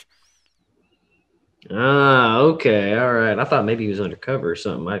retired. Ah, okay, all right. I thought maybe he was undercover or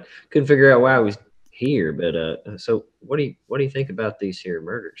something. I couldn't figure out why he was here. But so, what do you think about these here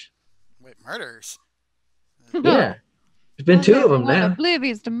murders? Wait, murders? Yeah, there's been 2 of them now.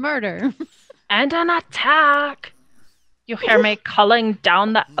 Oblivious to murder. And an attack. You hear me calling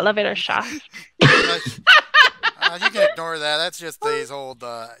down the elevator shaft. You can ignore that. That's just these old,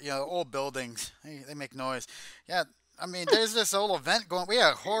 old buildings. They make noise. Yeah, I mean, there's this whole event going. We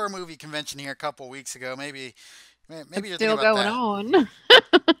had a horror movie convention here a couple weeks ago. Maybe you're Still thinking about going that.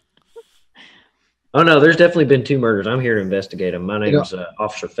 on. Oh no, there's definitely been 2 murders. I'm here to investigate them. My name's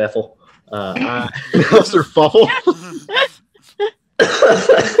Officer Pfeffel. Officer Pfeffel.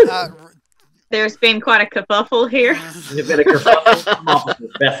 There's been quite a kerfuffle here. There's been a kerfuffle. I'm Officer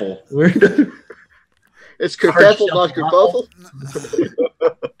Pfeffel. It's kerfuffle, not kerfuffle.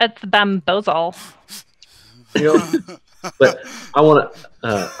 It's bamboozle. But I want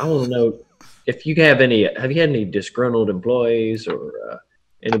to know if you have you had any disgruntled employees or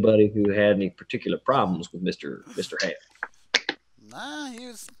anybody who had any particular problems with Mr. Hale? Nah, he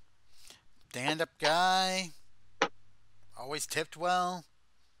was stand-up guy. Always tipped well.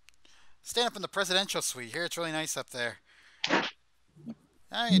 Stand up in the presidential suite. Here it's really nice up there.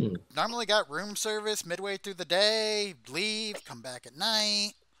 I normally got room service midway through the day, leave, come back at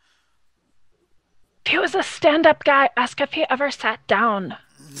night. If he was a stand-up guy, ask if he ever sat down.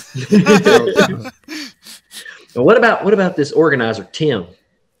 And what about this organizer, Tim?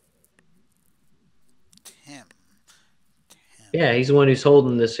 Tim. Yeah, he's the one who's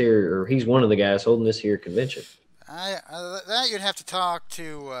holding this here, or he's one of the guys holding this here convention. That you'd have to talk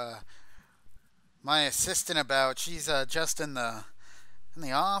to my assistant about. She's just in the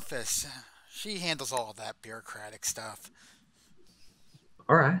office. She handles all that bureaucratic stuff.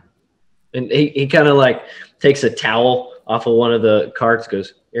 All right. And he kind of like takes a towel off of one of the carts,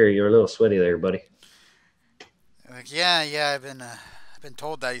 goes, "Here, you're a little sweaty there, buddy." Like, yeah, I've been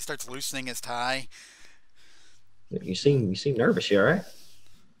told that. He starts loosening his tie. You seem nervous. You all right?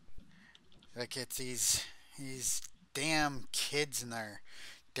 Like it's these damn kids and their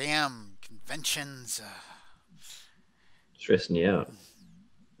damn conventions. Stressing you out.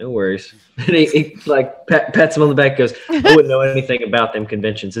 No worries. And he like pats him on the back. Goes, I wouldn't know anything about them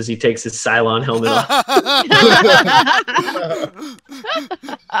conventions. As he takes his Cylon helmet off.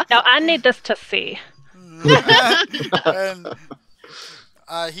 Now I need this to see. And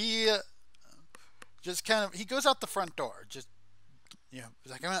he just kind of he goes out the front door. Just he's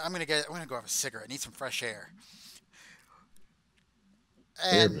like I'm gonna go have a cigarette. I need some fresh air.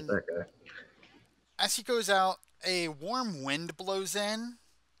 And that guy. as he goes out, a warm wind blows in,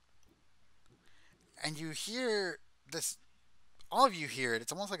 and you hear this. All of you hear it.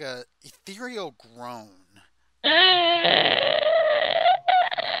 It's almost like a ethereal groan.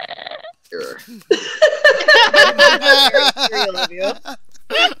 Sure.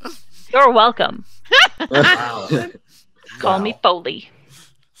 You're welcome. Wow. Call me Foley.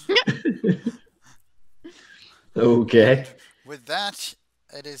 Okay. With that,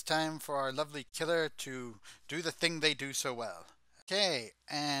 it is time for our lovely killer to do the thing they do so well. Okay,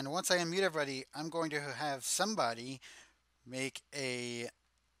 and once I unmute everybody, I'm going to have somebody make a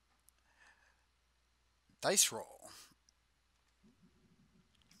dice roll.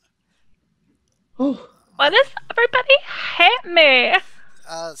 Oh, Why does everybody hate me?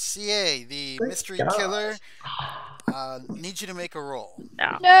 CA, the mystery gosh. killer, needs you to make a roll.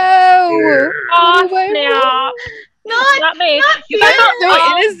 No. No. Oh, Wait, snap. Not me. You You're guys are so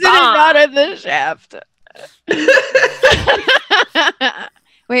all innocent and gone. not on the shaft.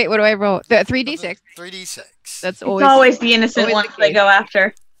 Wait, what do I roll? 3d6. 3d6. That's It's always. always the innocent always ones the they case. go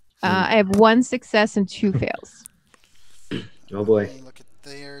after. I have 1 success and 2 fails. Oh boy. Let me look at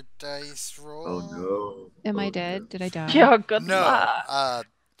their dice roll. Oh no. Am I dead? Did I die? Yeah, good No. luck.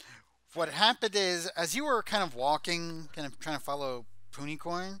 What happened is, as you were kind of walking, kind of trying to follow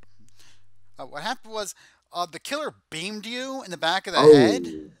Poonicorn, what happened was the killer beamed you in the back of the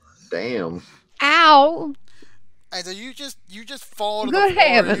head, damn. Ow! and so you just fall to Good the floor.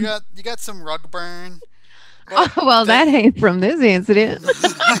 heavens. You got some rug burn. Oh, well, that ain't from this incident.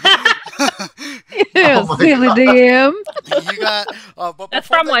 Oh my Silly God. DM. You got. But That's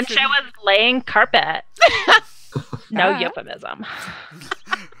before from they when could- she was laying carpet. No Ah. euphemism.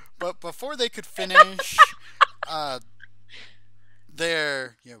 But before they could finish,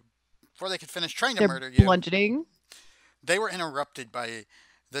 before they could finish trying to They're murder you, bludgeoning. they were interrupted by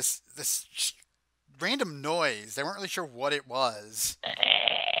this random noise. They weren't really sure what it was.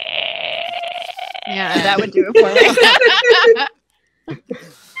 Yeah, that would do it for me.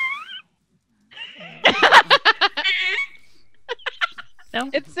 No.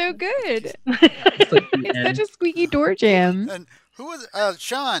 It's so good. It's like the It's end. such a squeaky door jam. And who was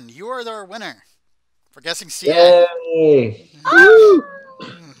Sean? You are our winner for guessing CA. Yay!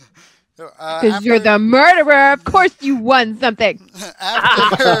 So, Because you're the murderer. Of course you won something.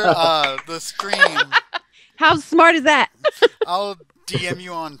 after the stream. How smart is that? I'll DM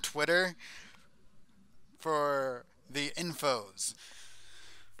you on Twitter for the infos.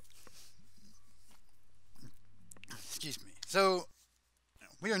 Excuse me. So,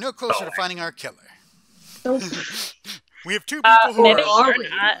 we are no closer to finding our killer. We have two people who Maybe are you're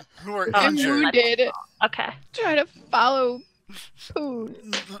not. And injured. you did Okay. try to follow Poon.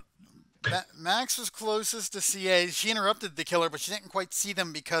 Max was closest to CA. She interrupted the killer, but she didn't quite see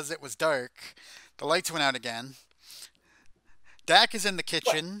them because it was dark. The lights went out again. Dak is in the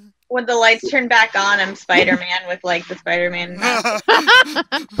kitchen. When the lights turn back on, I'm Spider-Man with like the Spider-Man mask.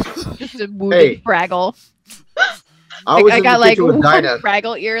 Just a wounded Hey. Fraggle. I was I in got the like kitchen with one Dinah.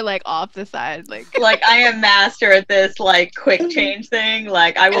 Fraggle ear like off the side. Like Like I am master at this like quick change thing.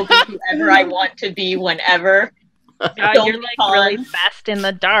 Like I will be whoever I want to be whenever. God, Don't you're be like fun. really fast in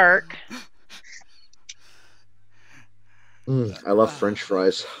the dark. I love French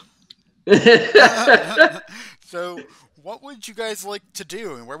fries. So, what would you guys like to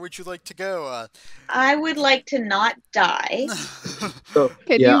do, and where would you like to go? I would like to not die. So,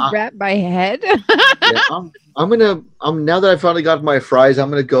 can yeah, you wrap my head? yeah, I'm now that I finally got my fries, I'm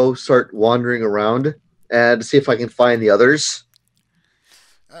gonna go start wandering around and see if I can find the others.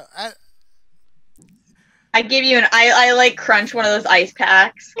 I give you I like crunch one of those ice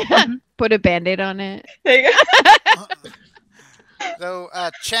packs. Put a band-aid on it. There you go. So,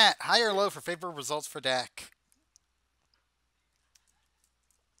 chat, high or low for favorite results for Dak?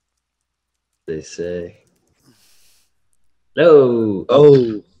 They say. No.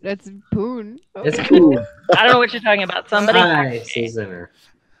 Oh, That's Poon. Oh. It's cool. I don't know what you're talking about. Somebody. Hi, Susanner.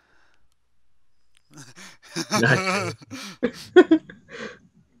 Not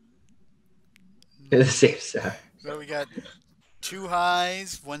the same side. So we got 2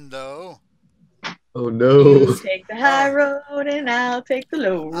 highs, 1 low. Oh no. You take the high road and I'll take the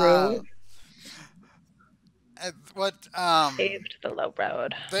low road. Saved the low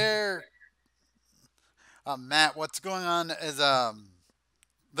road. There, Matt, what's going on is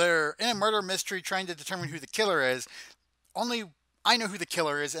they're in a murder mystery trying to determine who the killer is. Only I know who the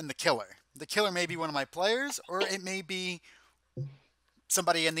killer is and the killer. The killer may be one of my players, or it may be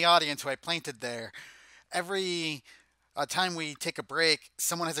somebody in the audience who I planted there. Every time we take a break,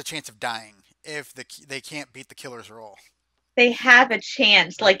 someone has a chance of dying if they can't beat the killer's role. They have a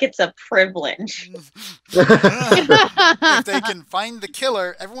chance, like it's a privilege. If they can find the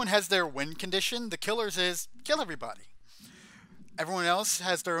killer, everyone has their win condition. The killer's is kill everybody. Everyone else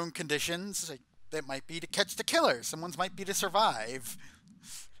has their own conditions. Like, that might be to catch the killer. Someone's might be to survive.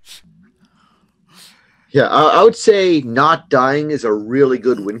 Yeah, I would say not dying is a really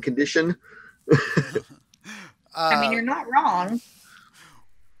good win condition. I mean, you're not wrong.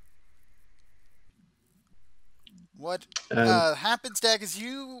 What happens, Dag, is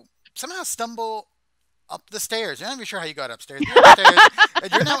you somehow stumble up the stairs. You're not even sure how you got upstairs. You're upstairs,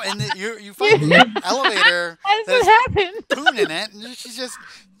 and you're now in you find the elevator How does that that happen? Poon in it, and she's just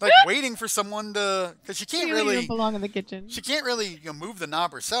like waiting for someone to, because she can't You really don't belong in the kitchen. She can't really move the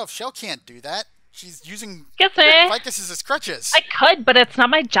knob herself. Shell can't do that. She's using Excuse me. Ficus as crutches. I could, but it's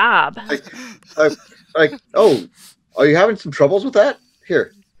not my job. Oh, are you having some troubles with that?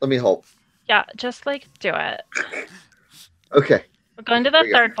 Here, let me help. Yeah, just like do it. Okay. We're going to the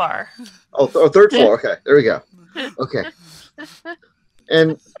third floor. Oh, third floor. Okay, there we go. Okay.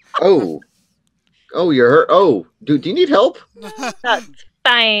 And you're hurt. Oh, do you need help? That's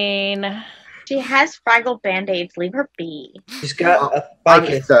fine. She has Fraggle Band-Aids. Leave her be. She's got a I'm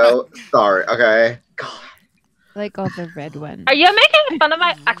ficus. so sorry. Okay. God. Like all the red ones. Are you making fun of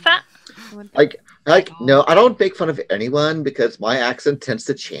my accent? No, I don't make fun of anyone because my accent tends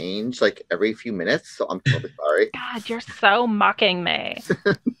to change like every few minutes. So I'm totally sorry. God, you're so mocking me.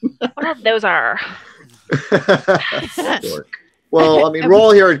 What those are? Well, I mean, we're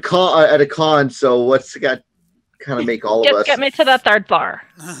all here at a con, so what's got kind of make all of us? Get me to the third floor.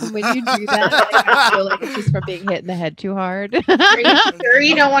 When you do that, I feel like it's just from being hit in the head too hard. Are you sure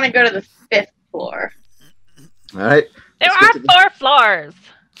you don't want to go to the 5th floor? All right. There are 4 floors.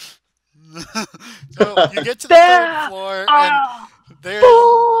 So you get to the third floor, and there's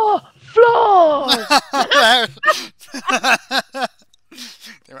 4 floors.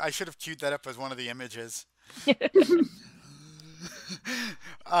 I should have queued that up as one of the images.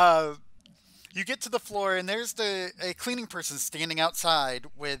 You get to the floor, and there's a cleaning person standing outside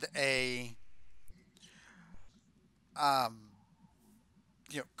with a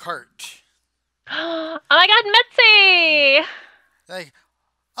cart. Oh my God, Mitzi! Like,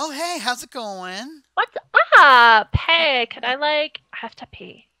 oh hey, how's it going? What's up? Hey, could I have to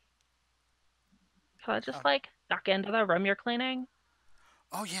pee? Could I just duck into the room you're cleaning?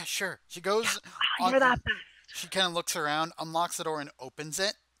 Oh yeah, sure. She goes. You're that best. She kind of looks around, unlocks the door, and opens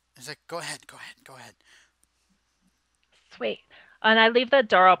it. She's like, go ahead. Sweet. And I leave the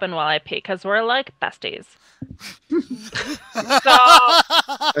door open while I pee because we're like besties. So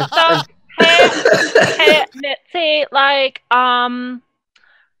hey, Mitzi,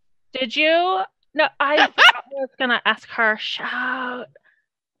 did you? No, I was gonna ask her. Shout.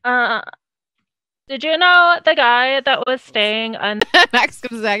 Did you know the guy that was staying on? Max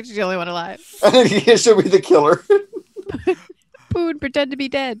is actually the only one alive. I think he should be the killer. Poon, pretend to be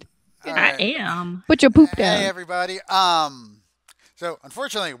dead. Right. I am. Put your poop down. Hey everybody. So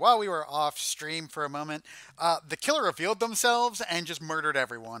unfortunately, while we were off stream for a moment, the killer revealed themselves and just murdered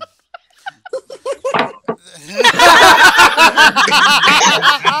everyone. Oh,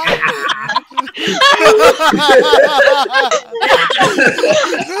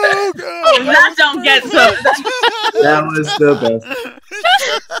 God. That don't get so. That was the best.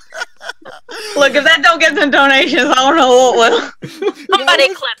 Look, if that don't get some donations, I don't know what will.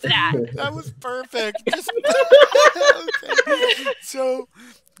 Somebody clip that. That was perfect. Okay. So,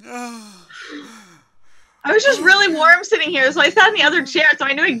 I was just really warm sitting here, so I sat in the other chair, so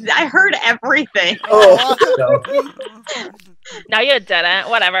I knew I heard everything. Oh, no. No, you didn't.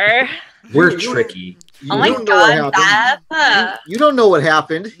 Whatever. We're tricky. Oh my don't know what God, happened. You don't know what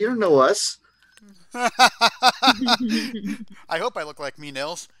happened. You don't know us. I hope I look like me,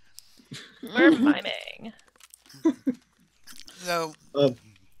 Nils. We're miming. So,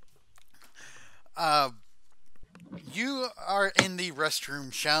 you are in the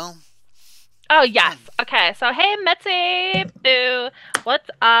restroom, Shell. Oh, yes. Okay, so hey, Mitzi. Boo. What's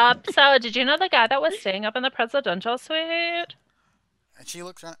up? So, did you know the guy that was staying up in the presidential suite? And she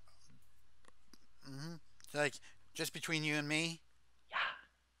looks around. She's like, just between you and me.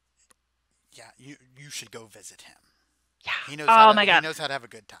 Yeah. Yeah, you should go visit him. Yeah. He knows Oh my he god. knows how to have a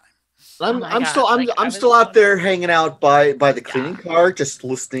good time. Oh my God, like, I I'm was still out so- there hanging out by the cleaning car, just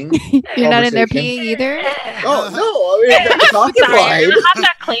listening. You're not in there Conversation. peeing either? Oh no! I mean, that's Sorry, occupied. you're gonna have to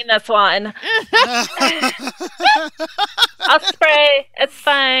clean this one. I'll spray. It's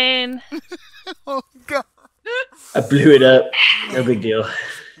fine. Oh God. I blew it up. No big deal.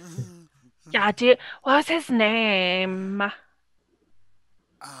 Yeah, dude. What was his name?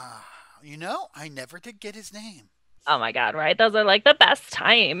 You know, I never did get his name. Oh my god, right? Those are like the best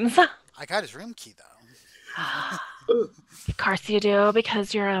times. I got his room key though. Of course you do,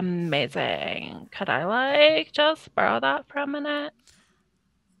 because you're amazing. Could I like just borrow that for a minute?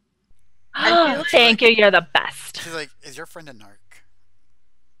 I feel Thank you, you're the best. She's like, "Is your friend a narc?"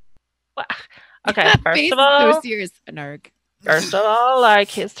 What? Okay, Face first is of all, so serious, Anarch. like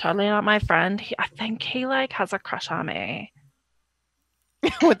he's totally not my friend. I think he like has a crush on me.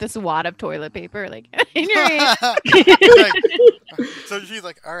 With this wad of toilet paper, like in your hand. Like, so she's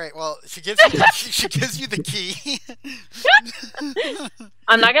like, "All right, well, she gives you the key."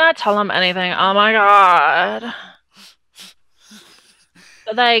 I'm not gonna tell him anything. Oh my god.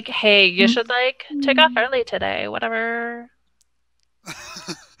 But, like, hey, you should like take off early today, whatever.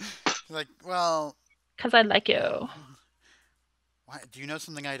 Like, well, Cause I like you. why, do you know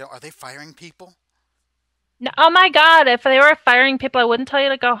something I don't? Are they firing people? No, oh my god, if they were firing people, I wouldn't tell you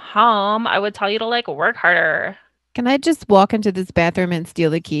to go home. I would tell you to like work harder. Can I just walk into this bathroom and steal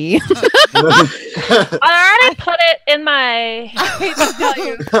the key? I already put it in my I hate to tell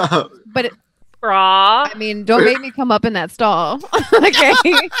you, but bra. I mean, don't make me come up in that stall. Okay.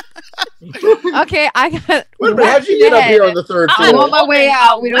 Okay, I got. Wait, but how'd you get up here on the third I'm I'm floor? on my way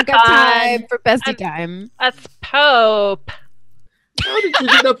out. We don't got Fine. time for bestie I'm- time. That's Pope. How did you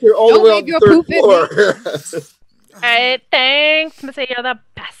get up here all the Don't way make on the your third poop floor? Alright, thanks, Missy. You're the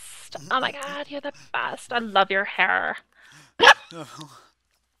best. Oh my god, you're the best. I love your hair.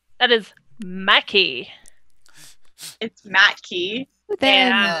 That is Mackie. It's Matt Key.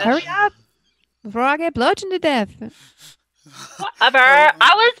 Then Yeah. hurry up before I get bludgeoned to death. Whatever.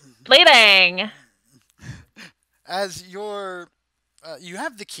 I was bleeding. As you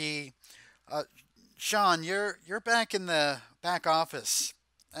have the key, Sean, you're back in the back office,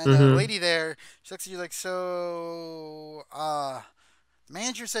 and the Mhm. lady there, she looks at you like, "So, the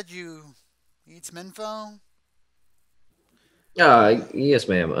manager said you need some info." Yes,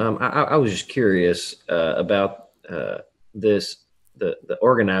 ma'am. I was just curious about the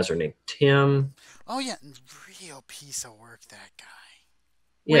organizer named Tim. Oh yeah, real piece of work, that guy.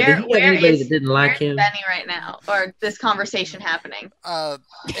 Yeah, did he have anybody that didn't like where's him? Benny right now, or this conversation happening?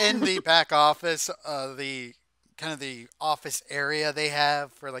 In the back office, the kind of the office area they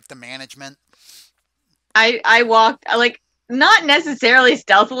have for like the management. I walked like not necessarily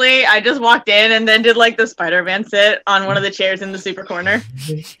stealthily. I just walked in and then did like the Spider-Man sit on one of the chairs in the super corner,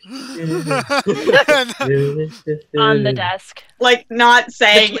 On the desk. like not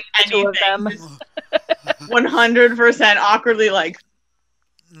saying Between the two of anything. them. 100% awkwardly, like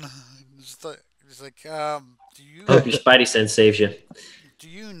just like, do you Hope your Spidey sense saves you. do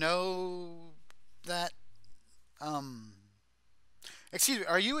you know that? Excuse me,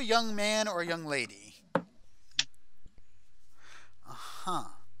 are you a young man or a young lady? Uh-huh.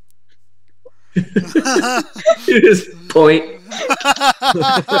 Just point.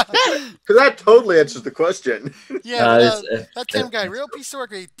 Because that totally answers the question. Yeah, that Tim guy, real piece of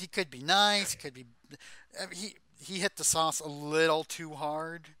work. He could be nice. He could be. He hit the sauce a little too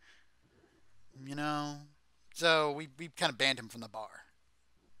hard, you know. So we kind of banned him from the bar.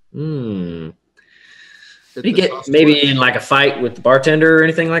 Hmm. Did he get maybe in like a fight with the bartender or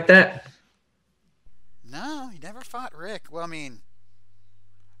anything like that? No, he never fought Rick. Well, I mean,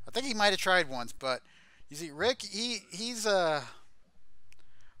 I think he might have tried once, but you see, Rick, he's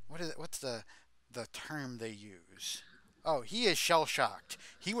what's the term they use? Oh, he is shell shocked.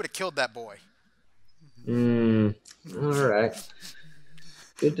 He would have killed that boy. Hmm. All right.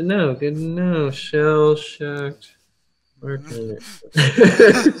 Good to know. Good to know. Shell shocked bartender.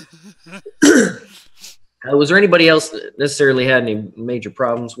 Was there anybody else that necessarily had any major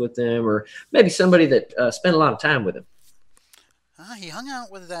problems with him, or maybe somebody that spent a lot of time with him? He hung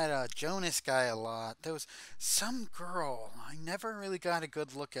out with that Jonas guy a lot. There was some girl. I never really got a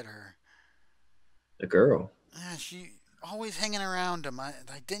good look at her. A girl. Yeah, she always hanging around him. I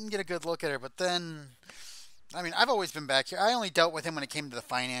didn't get a good look at her, but then, I mean, I've always been back here. I only dealt with him when it came to the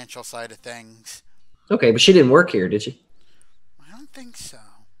financial side of things. Okay, but she didn't work here, did she? I don't think so.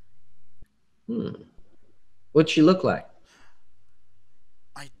 Hmm. What'd she look like?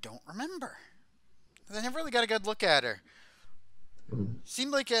 I don't remember. I never really got a good look at her.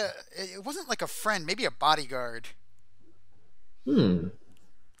 Seemed like it wasn't like a friend, maybe a bodyguard. All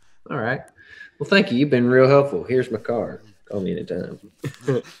right. Well, thank you. You've been real helpful. Here's my card. Call me anytime.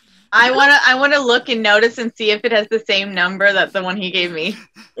 I wanna look and notice and see if it has the same number that the one he gave me.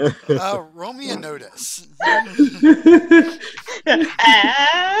 Roll me a notice.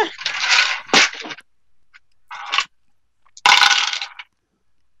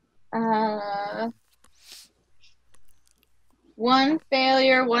 One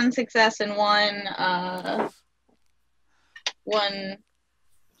failure, one success, and one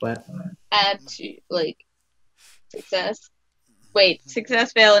Flat. add to success. Wait,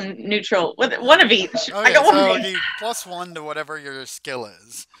 success, fail, and neutral. One of each. Okay, I got one so of each. you +1 to whatever your skill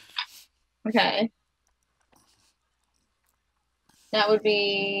is. Okay. That would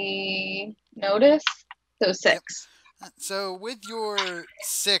be notice. So 6. So with your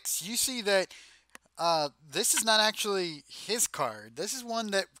 6, you see that this is not actually his card. This is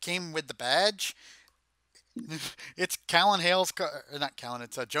one that came with the badge. It's Callan Hale's card. Not Callan,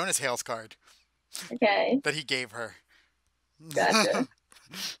 it's Jonas Hale's card. Okay. That he gave her. Gotcha.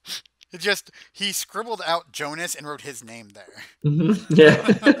 He scribbled out Jonas and wrote his name there. Yeah.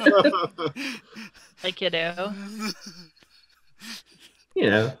 Like you do.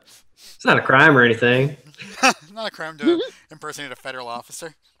 It's not a crime or anything. Not a crime to impersonate a federal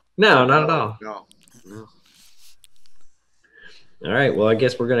officer. No, not at all. No. All right. Well, I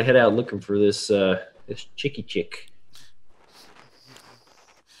guess we're gonna head out looking for this chicky chick.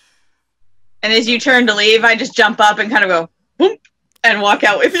 And as you turn to leave, I just jump up and kind of go, boom, and walk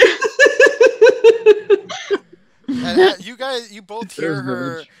out with you. And, you both hear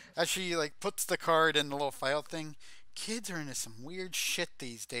her as she puts the card in the little file thing. Kids are into some weird shit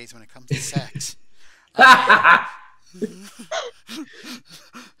these days when it comes to sex.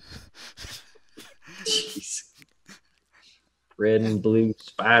 Jeez. Red and blue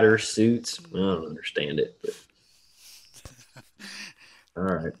spider suits. I don't understand it. But... All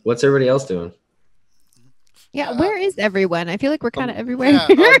right. What's everybody else doing? Yeah, where is everyone? I feel like we're kind of everywhere.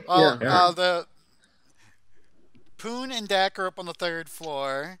 The Poon and Dak are up on the 3rd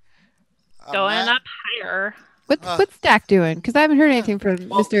floor. Going up higher. What's Dak doing? Because I haven't heard anything from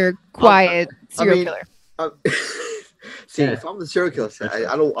Mr. Quiet serial killer. See, if I'm the serial killer,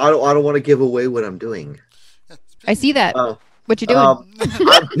 I don't want to give away what I'm doing. I see that. What you doing? I'm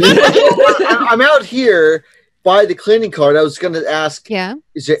out here by the cleaning card. I was going to ask. Yeah.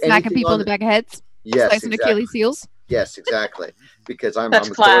 Is there smacking anything people on in the back of heads? Yes, Slicing exactly. Achilles heels? Yes, exactly. Because I'm That's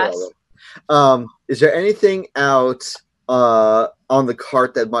a class. killer. Is there anything out on the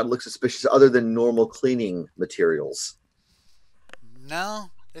cart that might look suspicious other than normal cleaning materials? No.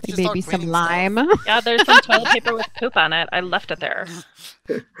 It's Like just maybe all some cleaning lime. Yeah, there's some toilet paper with poop on it. I left it there.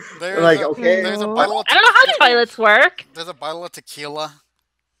 There's There's a bottle of I don't know how toilets work. There's a bottle of tequila.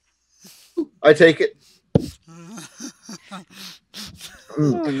 I take it.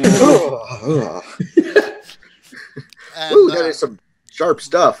 And, Ooh, that is some sharp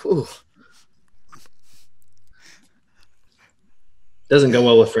stuff. Ooh. Doesn't go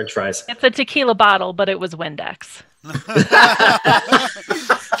well with French fries. It's a tequila bottle, but it was Windex.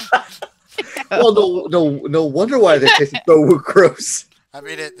 Well, no wonder why they taste so gross. I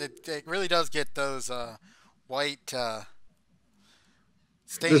mean, it really does get those white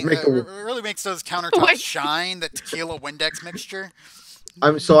stains. It really makes those countertops shine. That tequila Windex mixture.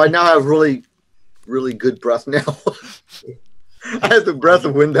 So I now have really, really good breath now. I have the breath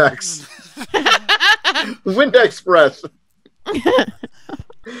of Windex. Windex breath.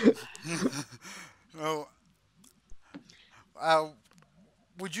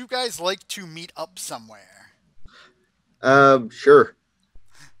 Would you guys like to meet up somewhere? Sure.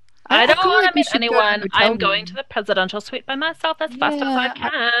 I don't feel want like to we meet should go to anyone. the hotel I'm going room. to the presidential suite by myself as fast as I Yeah,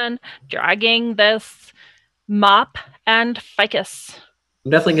 can, dragging this mop and ficus.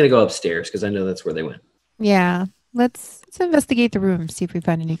 I'm definitely going to go upstairs because I know that's where they went. Yeah. Let's investigate the room, see if we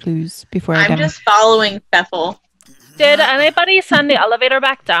find any clues before I I'm go. just following Pfeffel. Did anybody send the elevator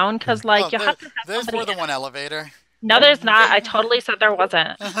back down? Because, Oh, you have to have there's somebody more than in. one elevator. No, there's not. I totally said there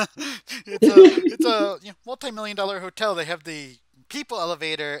wasn't. it's a multi-million-dollar hotel. They have the people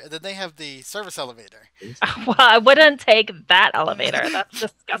elevator, and then they have the service elevator. Well, I wouldn't take that elevator. That's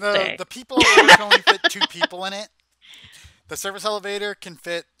disgusting. The people elevator can only fit 2 people in it. The service elevator can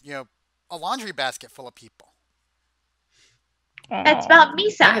fit, a laundry basket full of people. That's about me,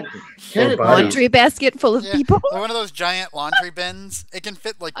 son. Can it Laundry basket full of Yeah, people. one of those giant laundry bins. It can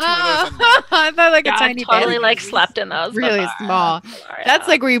fit 2 of those in there. I thought like Yeah, a I tiny totally bed. slept in those. Really before. small. Sorry, That's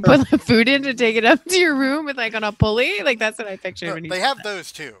yeah. like where you put the food in to take it up to your room with on a pulley. Like that's what I pictured. No, when you they said have that.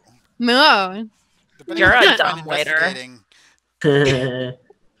 those too. No. Depending You're on a what dumb find waiter. investigating. Whatever.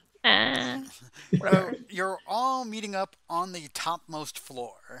 So you're all meeting up on the topmost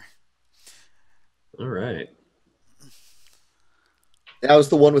floor. All right. That was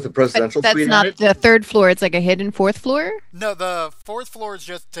the one with the But presidential that's suite on not it. the third floor. It's like a hidden fourth floor. No, the fourth floor is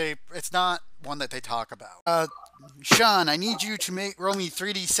just it's not one that they talk about. Sean, I need you to roll me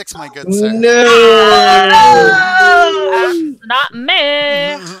 3d6, my good sir. That's not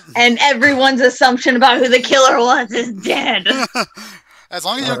me. And everyone's assumption about who the killer was is dead. As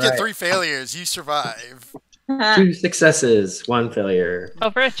long as you don't get Alright. 3 failures, you survive. 2 successes, 1 failure.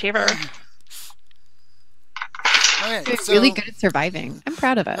 Overachiever. Okay, You're so, really good at surviving. I'm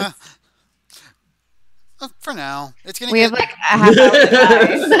proud of us. for now, it's gonna We get have like a half hour to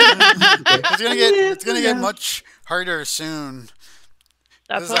die. it's gonna get much harder soon.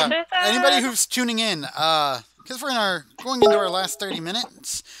 That's 'Cause, what they said. anybody who's tuning in, because we're going into our last 30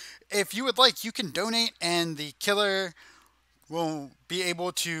 minutes, if you would like, you can donate, and the killer will be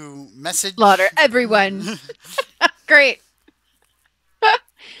able to message. Slaughter everyone. Great.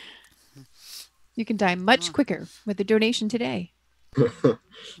 You can die much quicker with a donation today.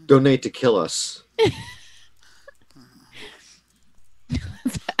 Donate to kill us.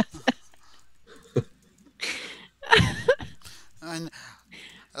 And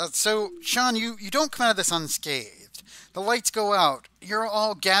so, Sean, you don't come out of this unscathed. The lights go out. You're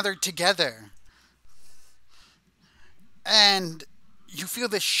all gathered together. And you feel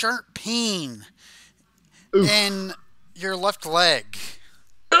this sharp pain in your left leg.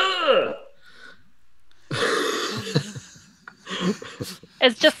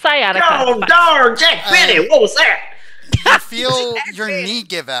 It's just sciatica. Oh, darn, Jack Benny, what was that? You feel your knee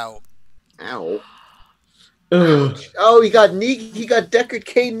give out. Ow. Ugh. Oh, he got Deckard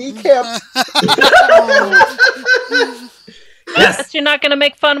K kneecaps. Yes. Guess you're not gonna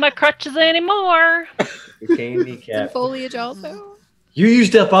make fun of my crutches anymore. Okay, And kneecap. foliage also. You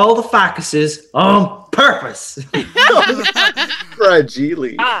used up all the focuses on purpose.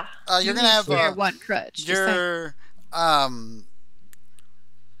 Fragile. Ah, You're gonna have Share one crutch. Just saying. your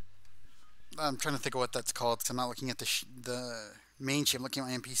I'm trying to think of what that's called because I'm not looking at the main sheet. I'm looking at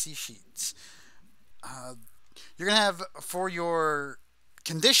my NPC sheets. You're gonna have for your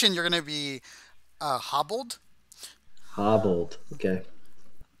condition. You're gonna be hobbled, Hobbled. Okay.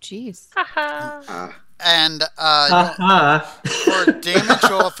 Jeez. haha. and Ha for damage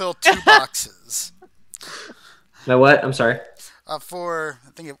you'll fill 2 boxes. My what? I'm sorry.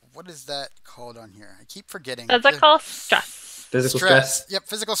 What is that called on here? I keep forgetting. That's a call stress. Physical stress. Yep,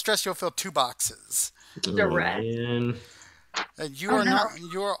 physical stress. You'll fill 2 boxes. Direct. Oh, man. You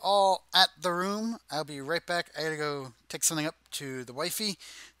are all at the room. I'll be right back. I gotta go take something up to the wifey.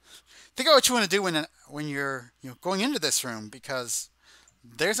 Think about what you want to do when you're going into this room, because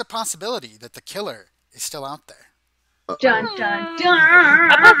there's a possibility that the killer is still out there. Dun dun A dun.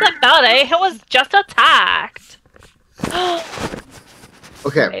 possibility. It was just attacked.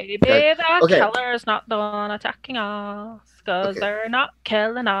 Okay. Maybe Okay. the Okay. killer is not the one attacking us, because Okay. they're not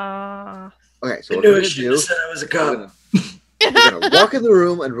killing us. Okay. So I what knew we're I gonna should do? have said I was a cop. We're gonna walk in the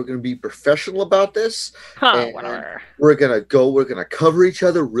room and we're gonna be professional about this. Huh, And whatever. We're gonna cover each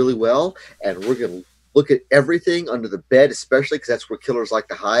other really well, and we're gonna look at everything under the bed, especially because that's where killers like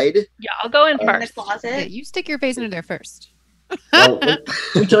to hide. Yeah, I'll go in In the first. Yeah, closet. you stick your face into there first. Well, let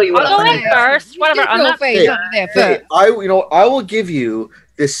me tell you what I'll go I'm in first. Whatever. Stick I'm your not. face Hey, under there Hey, first. I will give you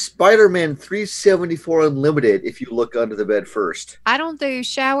this Spider-Man 374 Unlimited if you look under the bed first. I don't do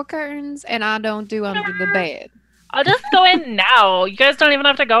shower curtains, and I don't do under the bed. I'll just go in now. You guys don't even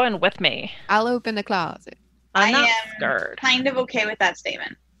have to go in with me. I'll open the closet. I'm I not am scared. kind of okay with that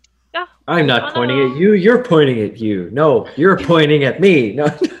statement. I'm not Oh, pointing no. at you. You're pointing at you. No, you're pointing at me. No.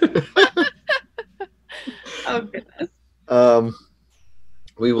 Oh goodness.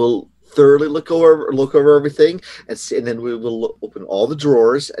 We will thoroughly look over everything, and then we will open all the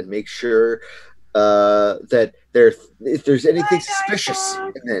drawers and make sure that if there's anything suspicious,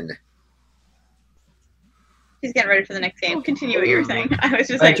 and then He's getting ready for the next game. Continue what you were saying. I was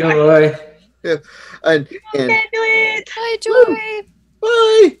just Hi, like, Joy. and can't do it. Hi, Joy.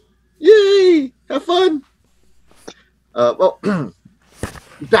 bye, yay, have fun. Well,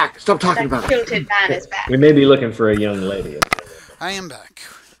 back. Stop talking That about it. tilted man is back. We may be looking for a young lady. I am back.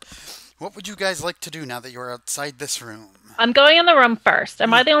 What would you guys like to do now that you're outside this room? I'm going in the room first.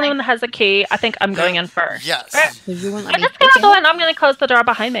 Am I the only one that has a key? I think I'm going in first. Yes. Alright. Did you want let I'm me just gonna okay. go in. I'm gonna close the door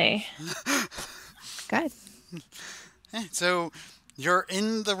behind me. Good. So you're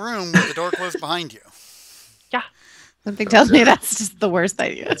in the room with the door closed behind you. Something tells me that's just the worst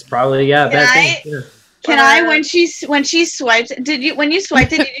idea. That's probably bad Right? thing. Yeah. Can I, when she swiped, when you swiped it, did you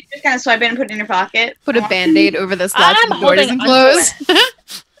just kind of swipe it and put it in your pocket? Put a band-aid over the slot so the door doesn't close.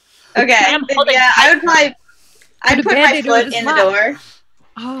 Okay. Yeah, I'd put my foot in the door.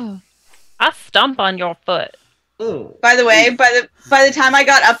 Oh. I stomp on your foot. Oh. By the way, by the time I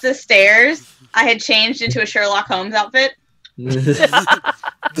got up the stairs, I had changed into a Sherlock Holmes outfit.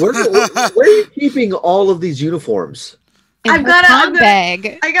 Where are you keeping all of these uniforms? I've got a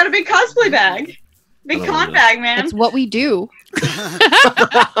bag. I got a big cosplay bag. Big con bag, man. That's what we do.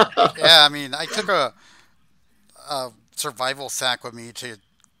 Yeah, I mean, I took a survival sack with me to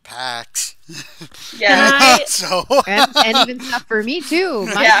PAX. Yeah. So and even stuff for me too.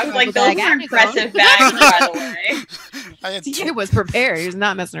 I was like, those are impressive bags, by the way. I had He was prepared. He was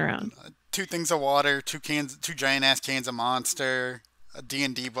not messing around. 2 things of water, 2 giant ass cans of Monster, a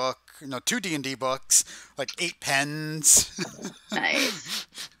D&D book, 2 D&D books, like 8 pens. Nice.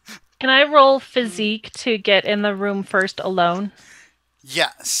 Can I roll physique to get in the room first alone?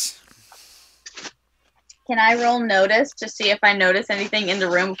 Yes. Can I roll notice to see if I notice anything in the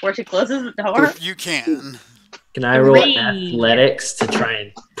room before she closes the door? You can. Can I roll athletics to try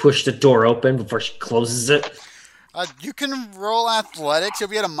and push the door open before she closes it? You can roll athletics. You'll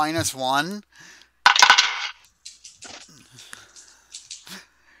be at a -1.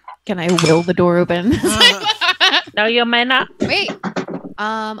 Can I will the door open? No, you may not. Wait.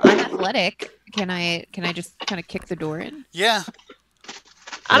 I'm athletic. Can I just kind of kick the door in? Yeah.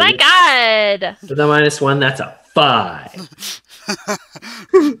 Oh my god! With a -1, that's a 5.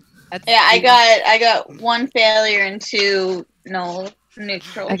 Yeah, I got 1 failure and 2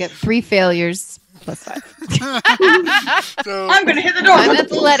 neutral. I get 3 failures plus 5. So I'm gonna hit the door. I'm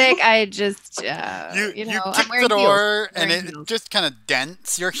athletic. I just you kick I'm wearing the door heels. and Wearing it heels. just kind of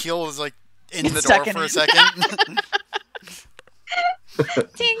dents. Your heel is like in It's the stuck door in for a it. second.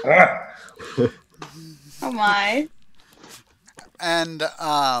 Ting. Oh my. And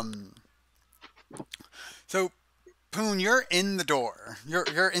so Poon, you're in the door.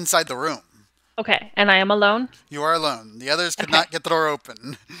 You're inside the room. Okay, and I am alone? You are alone. The others could not get the door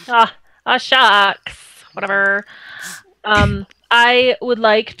open. Shucks. Whatever. I would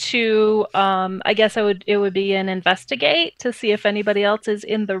like to, I guess it would be an investigate to see if anybody else is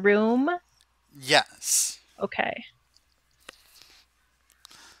in the room. Yes. Okay.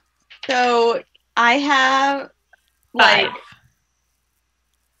 So I have like 5.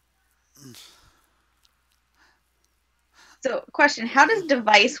 So, question: how does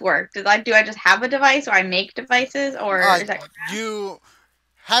device work? Do I just have a device, or I make devices, or is that you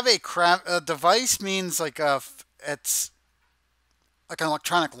have a device? Means like it's like an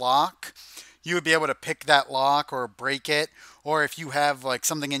electronic lock. You would be able to pick that lock or break it, or if you have like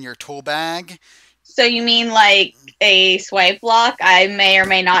something in your tool bag. So you mean like a swipe lock? I may or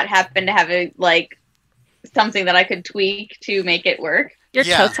may not happen to have something that I could tweak to make it work. You're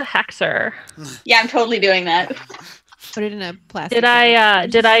totes a hexer. Yeah, I'm totally doing that. Put it in a plastic.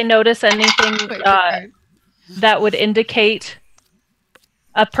 Did I notice anything that would indicate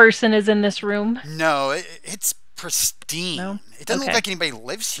a person is in this room? No, it's pristine. No? It doesn't Okay. look like anybody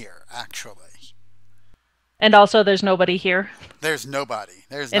lives here, actually. And also, there's nobody here There's nobody.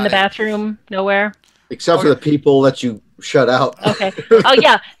 There's in not the bathroom. Nowhere. Except for the people that you shut out. Okay. Oh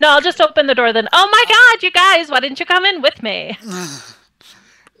yeah. No, I'll just open the door then. Oh my God, you guys! Why didn't you come in with me?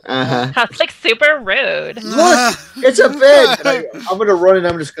 Uh-huh. That's like super rude. Look, it's a bed. And I'm gonna run and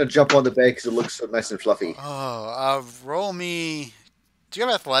I'm just gonna jump on the bed because it looks so nice and fluffy. Roll me. Do you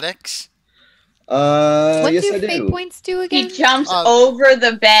have athletics? What Yes, do I fate do. points do again? He jumps over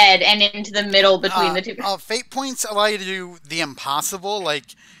the bed and into the middle between the two. Fate points allow you to do the impossible.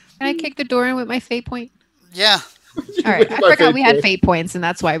 Like, Can I kick the door in with my fate point? yeah. All right, I forgot we had fate points, and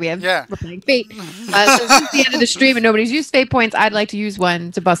that's why we're playing fate. So since the end of the stream and nobody's used fate points, I'd like to use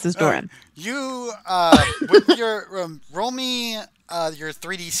one to bust this door in. You with your roll me your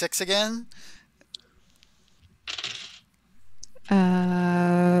 3d6 again.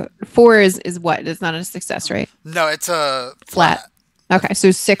 4 is what? It's not a success, right? No, it's a Flat. Okay,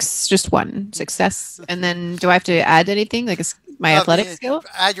 so 6, just 1 success, and then do I have to add anything like my athletic skill?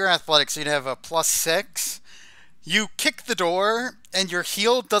 Add your athletics, so you'd have a +6. You kick the door, and your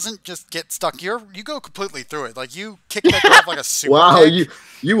heel doesn't just get stuck. You go completely through it. Like you kick that door off like a super. Wow, kick.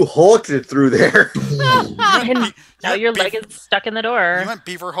 you hulked it through there. And now your leg is stuck in the door. You went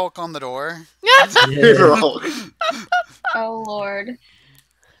Beaver Hulk on the door. Beaver Hulk. Oh Lord.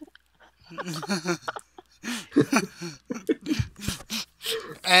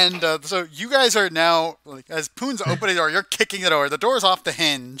 And so you guys are now, like, as Poon's opening the door, you're kicking the door. The door's off the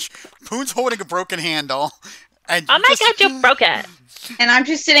hinge. Poon's holding a broken handle. And Oh my god, you broke it. And I'm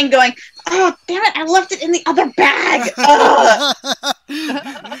just sitting going, oh, damn it, I left it in the other bag.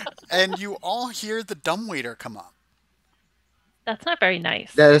 And you all hear the dumbwaiter come up. That's not very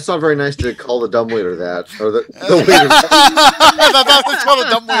nice. Yeah, it's not very nice to call the dumbwaiter that. Or the waiter. That's called a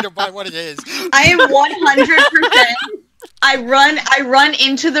dumbwaiter by what it is. I am 100%. I run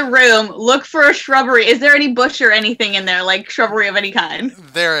into the room, look for a shrubbery. Is there any bush or anything in there, like shrubbery of any kind?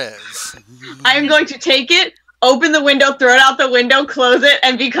 There is. I am going to take it, open the window, throw it out the window, close it,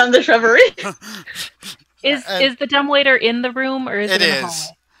 and become the shrubbery. Is the dumbwaiter in the room or is it in the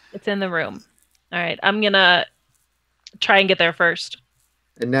hallway? It's in the room. All right, I'm gonna try and get there first.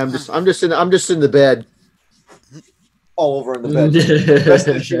 And now I'm just in the bed. All over in the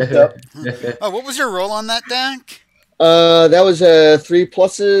bed. Oh, what was your roll on that, Dak? That was 3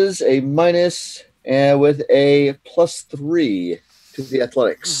 pluses, a minus, and with a +3 to the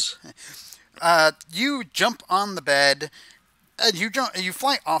athletics. You jump on the bed. You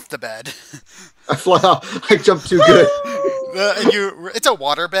fly off the bed. I fly off. I jump too good. It's a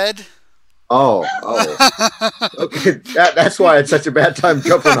water bed. Oh. Okay, that's why it's such a bad time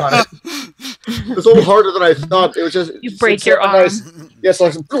jumping on it. It was a little harder than I thought. It was just You break your arm. Yes,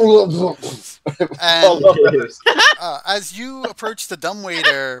 like. And as you approach the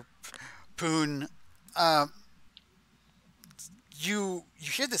dumbwaiter, Poon, you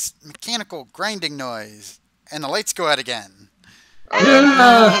hear this mechanical grinding noise, and the lights go out again.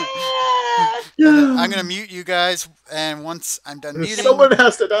 I'm gonna mute you guys, and once I'm done muting, Someone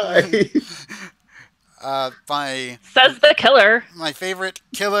has to die. Says the killer. My favorite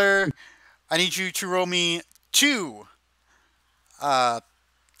killer. I need you to roll me 2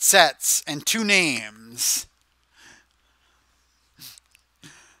 sets and 2 names.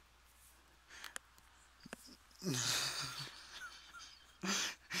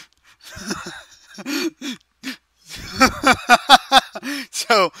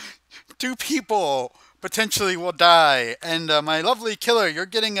 So 2 people potentially will die, and my lovely killer, you're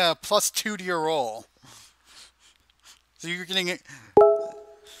getting a +2 to your roll. So you're getting it.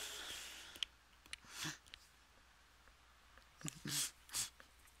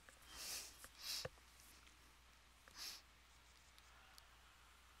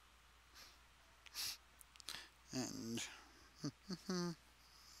 And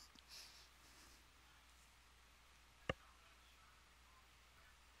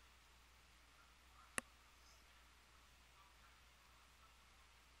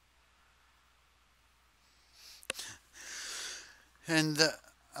and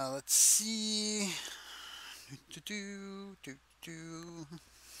let's see.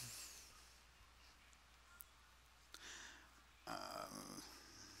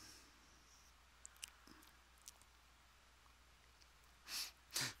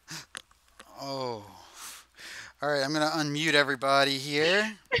 Oh. All right, I'm going to unmute everybody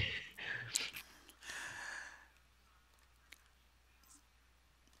here.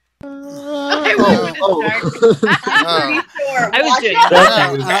 I was doing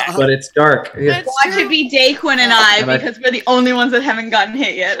Dark, but it's dark. Yeah. Watch it be Daquine and I, because we're the only ones that haven't gotten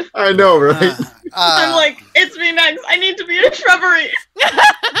hit yet. I know, right? I'm like, it's me next. I need to be a shrubbery.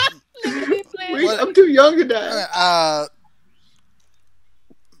 Wait, I'm too young to die.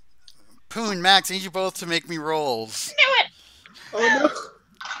 Poon, Max, I need you both to make me rolls. Knew it. Oh no.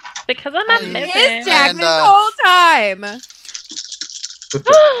 because I'm not And- missing. It's Jack And, this whole time.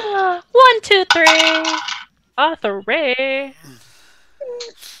 1, 2, 3. Author Ray.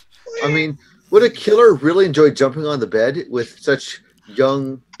 I mean, would a killer really enjoy jumping on the bed with such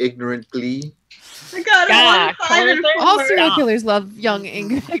young, ignorant glee? I got it. Yeah, 1, 5, and 4. All serial killers love young,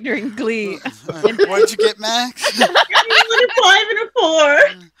 ignorant glee. What'd you get, Max? I got a 5 and a 4.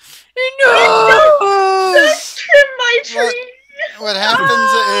 No! Trim my tree. What happens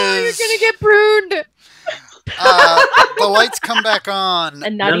You're is gonna get pruned. the lights come back on,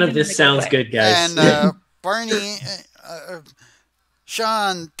 And not None even of this in a good sounds way. good, guys. and Barney,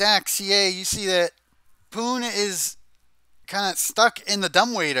 Sean, Dax, CA, you see that Poon is kind of stuck in the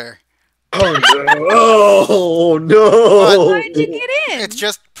dumbwaiter. Oh no! Oh no! Why did you get in? It's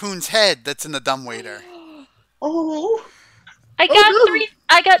just Poon's head that's in the dumbwaiter. Oh. I got no. 3.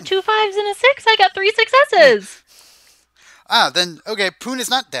 I got 2 5s and a 6. I got 3 successes. Then okay, Poon is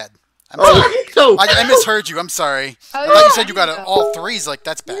not dead. Oh no! I misheard you. I'm sorry. I Oh, thought you said you got all 3s. Like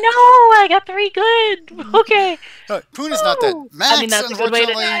that's bad. No, I got 3 good. Okay. Poon is not dead. Max, I mean, that's a good way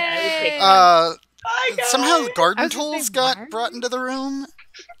to unfortunately, die. I would take that. I got somehow it. garden I was gonna tools say got Barney. brought into the room,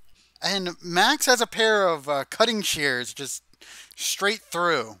 and Max has a pair of cutting shears just straight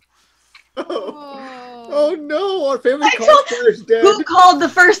through. Oh no! Our favorite I told- cosplayer is dead. Who called the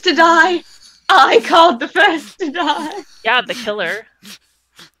first to die? I called the first to die. Yeah, the killer.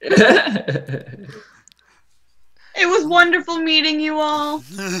 It was wonderful meeting you all.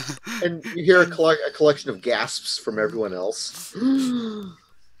 And you hear a collection of gasps from everyone else.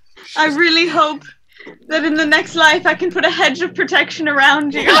 I really hope that in the next life I can put a hedge of protection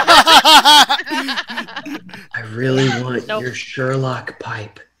around you. I really want Nope. your Sherlock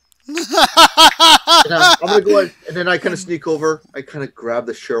pipe. And I'm gonna go ahead, and then I kind of sneak over. I kind of grab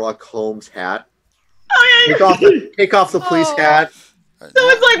the Sherlock Holmes hat. Oh yeah. Take off the police Oh. hat. So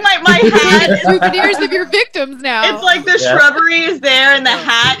it's like my hat is Souvenirs of your victims now. it's like the Yeah. shrubbery is there and the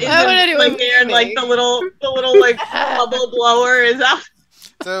hat is I wanna do like it there and with like me. the little like bubble blower is up.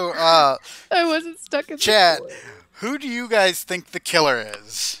 So, I wasn't stuck in Chat, the who do you guys think the killer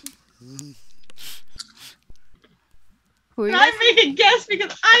is? Who are you, And I make a guess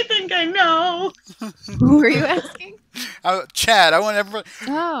because I think I know. who are you asking? Chad, I want everybody.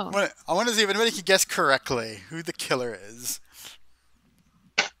 Oh. I want to see if anybody can guess correctly who the killer is.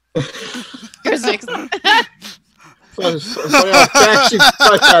 Yours makes sense. So I actually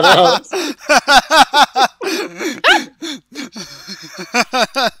find that out.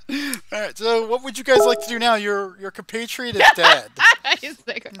 All right. So, what would you guys like to do now? Your compatriot is dead. He's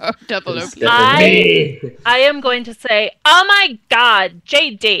like, oh, double It's OP. definitely me. I am going to say, oh my god,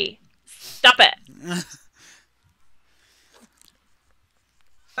 JD, stop it.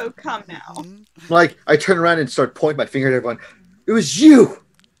 Oh come now. Like I turn around and start pointing my finger at everyone. It was you.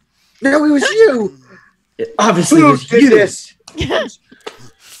 No, it was you. It obviously Who was did you. this?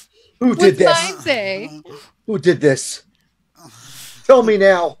 Who did What's this? mine say? Who did this? Tell me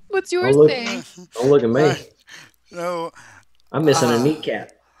now. What's yours look. say? Don't look at me. So, I'm missing a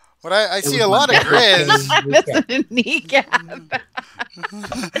kneecap. what I see a lot of Grizz. I'm missing a kneecap.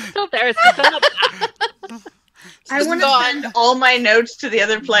 It's still there. It's still up. I want to gone. send all my notes to the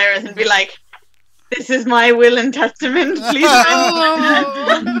other players and be like, "This is my will and testament. Please."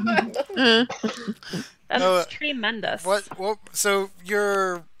 Oh. That's No, tremendous. What? So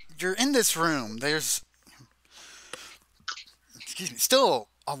you're in this room. There's, excuse me, still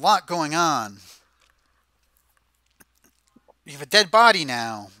a lot going on. You have a dead body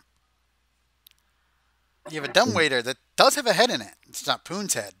now. You have a dumbwaiter that does have a head in it. It's not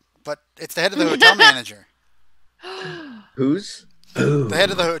Poon's head, but it's the head of the hotel manager. Who's? Ooh. The head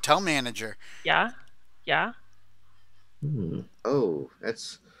of the hotel manager. Yeah, yeah. Hmm. Oh,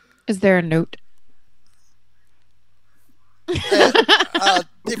 that's. Is there a note?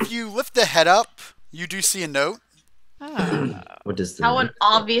 If you lift the head up, you do see a note. Ah. What does the How an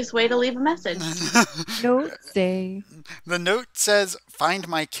obvious way to leave a message. Note say. The note says, "Find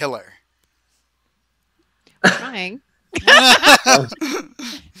my killer." Trying.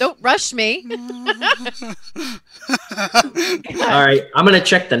 Don't rush me. All right, I'm gonna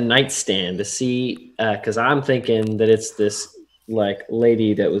check the nightstand to see, because I'm thinking that it's this like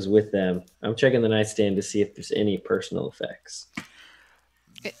lady that was with them. I'm checking the nightstand to see if there's any personal effects.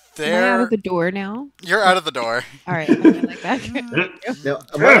 Am I out There, of the door now? you're out of the door. All right. I'm like that. Now,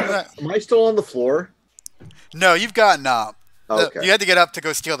 am I still on the floor? No, you've gotten up. Okay. You had to get up to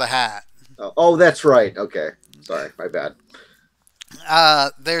go steal the hat. Oh, that's right. Okay. Sorry, my bad.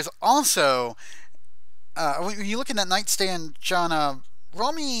 There's also, when you look in that nightstand, John,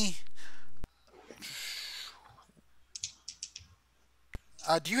 roll me.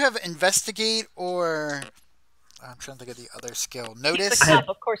 Do you have investigate or? I'm trying to think of the other skill. Notice. The cup,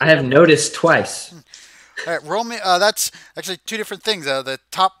 of course. I have noticed twice. All right, roll me. That's actually two different things. The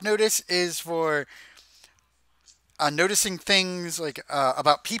top notice is for noticing things like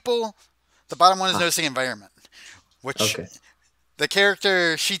about people. The bottom one is noticing environment, which Okay. the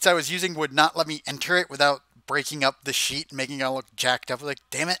character sheets I was using would not let me enter it without breaking up the sheet, making it all look jacked up. Like,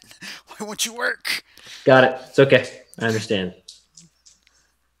 damn it, why won't you work? Got it. It's okay. I understand.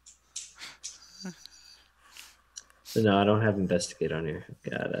 So no, I don't have investigate on here. I've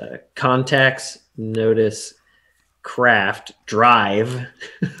got contacts, notice, craft, drive.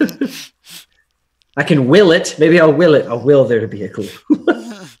 I can will it. Maybe I'll will it. I'll will there to be a clue.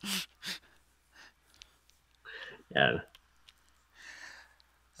 Yeah.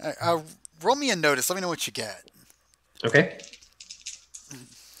 Roll me a notice. Let me know what you get. Okay.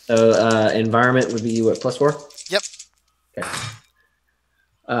 So environment would be what, +4? Yep. Okay.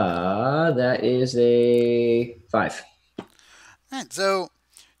 That is a 5. All right, so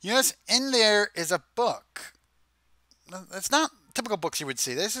you notice in there is a book. It's not typical books you would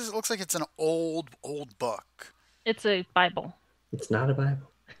see. This is, it looks like it's an old book. It's a Bible. It's not a Bible.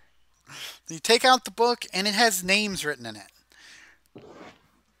 You take out the book and it has names written in it.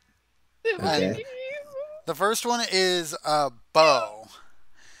 Okay. The first one is Bo.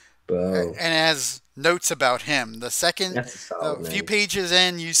 Bo. And it has notes about him. The second, That's a solid few name. pages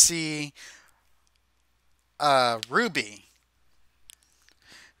in, you see Ruby.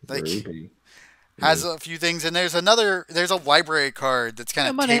 Like, Ruby. has a few things, and there's a library card that's kind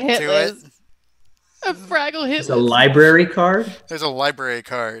I'm of on a taped hit to list. it. A Fraggle hit It's a list. library card? There's a library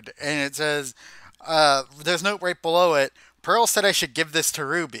card, and it says, there's a note right below it. Pearl said I should give this to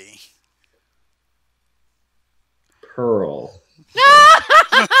Ruby. Pearl.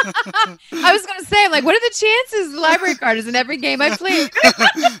 I was gonna say, like, what are the chances the library card is in every game I play?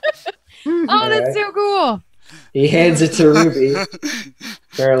 Oh, that's so cool. He hands it to Ruby.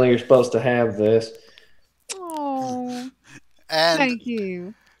 Apparently, you're supposed to have this. Oh, And thank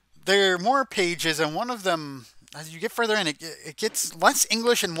you. there are more pages, and one of them, as you get further in, it gets less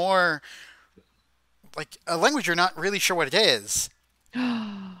English and more like a language you're not really sure what it is.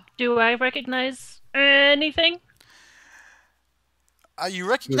 Do I recognize anything? You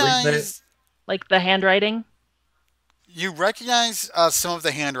recognize- recognize Like the handwriting? some of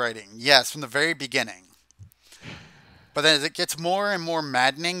the handwriting, yes, from the very beginning. But then as it gets more and more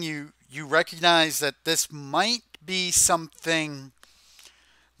maddening, you recognize that this might be something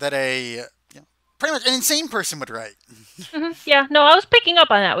that pretty much an insane person would write. Hmm. Yeah, no, I was picking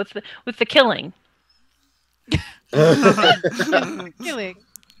up on that with the killing. Killing.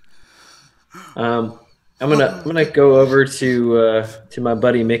 I'm gonna go over to my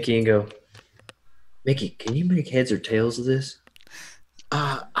buddy Mickey and go, Mickey, can you make heads or tails of this?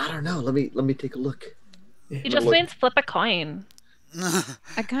 I don't know. Let me take a look. He just means flip a coin.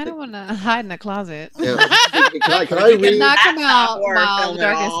 I kind of want to hide in a closet. Yeah. Can I You can read? knock him That's out not work while the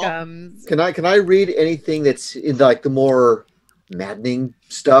at darkness all. comes. Can I read anything that's in like the more maddening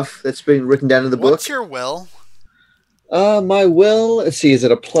stuff that's been written down in the book? What's your will? My will. Let's see. Is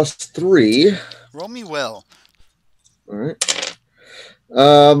it a +3? Roll me will. All right.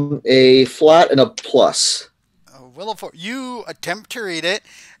 A flat and a plus. A will of 4. You attempt to read it,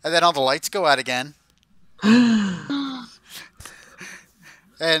 and then all the lights go out again. And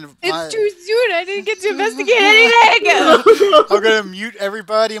It's too soon. I didn't get to investigate anything. I'm gonna mute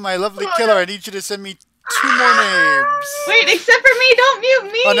everybody. My lovely killer, I need you to send me 2 more names. Wait, except for me, don't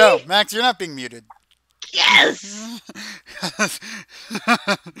mute me. Oh no, Max, you're not being muted. Yes.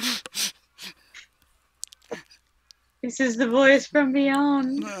 This is the voice from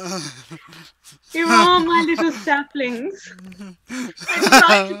beyond. You're all my little saplings. I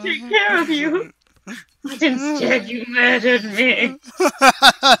tried to take care of you, but instead you murdered me.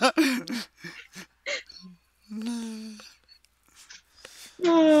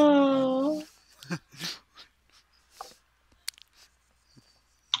 Oh.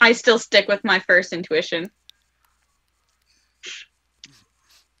 I still stick with my first intuition.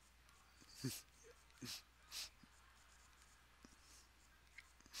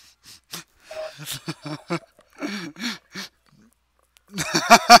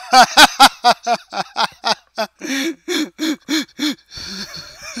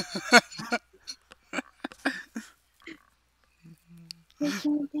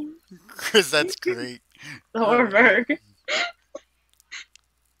 Chris, that's great. Thorberg.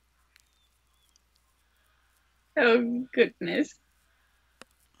 Oh, goodness.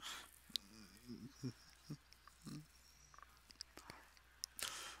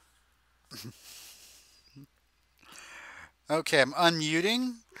 Okay, I'm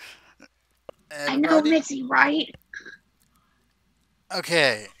unmuting. I know Everybody. Mitzi, right?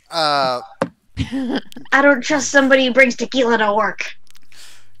 Okay. I don't trust somebody who brings tequila to work.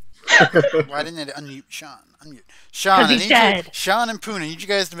 Why didn't it unmute Sean? Unmute. Sean, 'Cause he's dead. Sean and Poon, I need you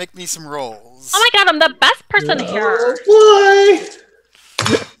guys to make me some rolls. Oh my god, I'm the best person here. Oh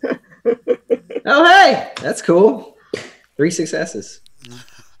boy! Oh hey, that's cool. 3 successes.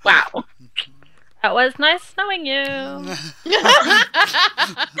 Wow. That was nice knowing you.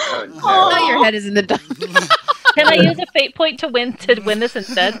 Oh, your head is in the dark. Can I use a fate point to win this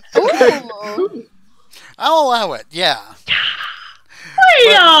instead? Ooh. I'll allow it, yeah. Damn.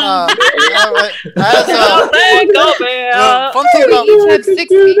 Fun thing about You have 6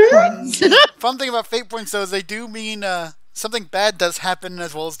 feet points. fun thing about fate points though is they do mean something bad does happen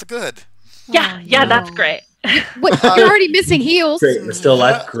as well as the good. Yeah, Oh, that's no. great. What? You're already missing heels. Great, we're still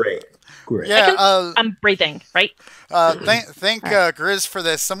alive. Great. Yeah. I'm breathing, right? Thank Grizz for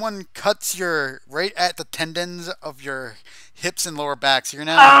this. Someone cuts right at the tendons of your hips and lower back, so you're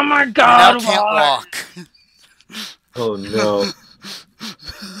now Oh my you now god, can't what? walk. Oh no.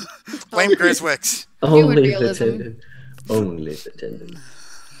 Blame Grizzwix. Only the realism. tendon. Only the tendon.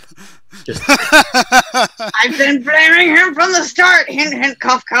 Just I've been blaming him from the start. Hint, hint,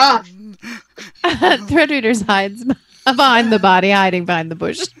 cough, cough. Thread Readers hides Behind the body, hiding behind the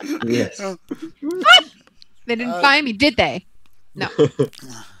bush. Yes. They didn't find me, did they? No.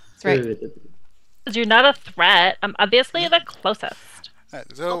 That's right. You're not a threat. I'm obviously the closest.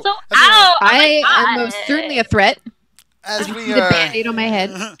 So, Also, ow! I am most certainly a threat. as we The are band-aid on my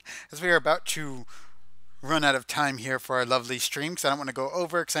head. as we are about to run out of time here for our lovely stream, because I don't want to go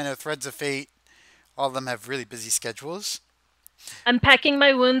over, because I know Threads of Fate, all of them have really busy schedules. I'm packing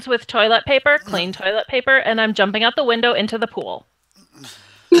my wounds with toilet paper, clean toilet paper, and I'm jumping out the window into the pool.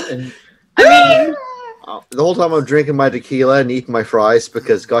 I mean, the whole time I'm drinking my tequila and eating my fries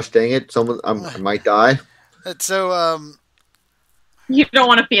because, gosh dang it, I might die. So, You don't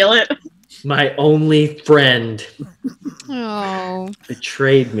want to feel it. My only friend Oh.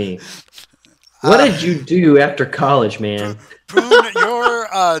 betrayed me. What did you do after college, man? Poon, you're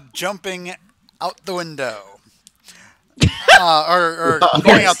jumping out the window. Or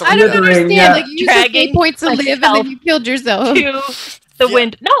going out the I window. don't understand. Yeah. Like, you used like 8 points to live and then you killed yourself. To the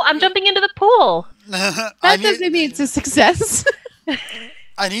wind. No, I'm jumping into the pool. That doesn't mean it's a success.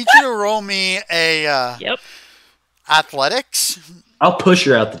 I need you to roll me a Yep. athletics. I'll push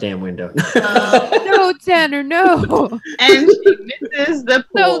her out the damn window. No, Tanner, no. And she misses the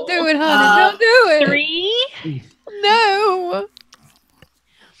pool. Don't do it, honey. Don't do it. 3. No.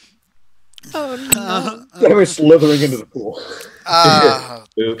 Oh, no. I'm slithering into the pool.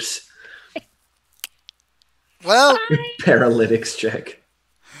 Oops. Well, Paralytics check.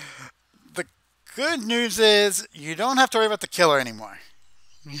 the good news is you don't have to worry about the killer anymore.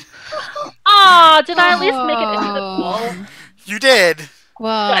 Aw, did I at least make it into the pool? You did,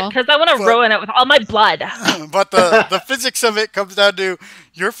 Well, Because I want to ruin it with all my blood. but the physics of it comes down to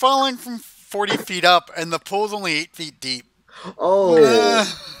you're falling from 40 feet up, and the pool's only 8 feet deep. Oh. Uh,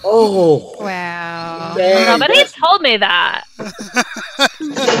 Oh. wow. Dang. Nobody told me that.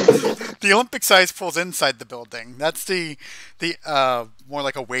 The Olympic-sized pool's inside the building. That's the more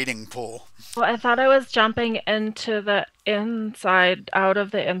like a wading pool. Well, I thought I was jumping into the inside, out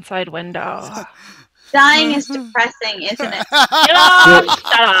of the inside window. Dying is depressing, isn't it? Get off!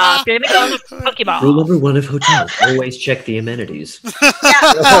 Shut up! You're gonna go in the Pokeball. Rule number 1 of hotels: always check the amenities.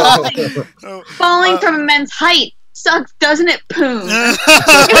 Yeah, falling, So, falling from immense height sucks, doesn't it, Poon?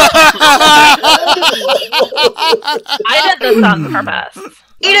 I did this on purpose.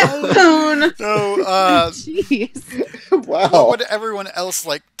 Eat it, Poon! so Jeez. what Wow. would everyone else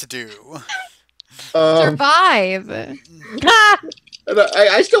like to do? Survive. And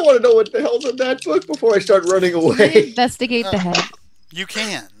I still want to know what the hell's in that book before I start running away. Investigate the head. You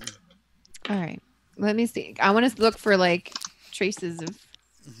can. All right. Let me see. I want to look for like traces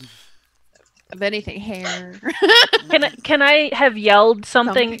of anything, hair. Can I have yelled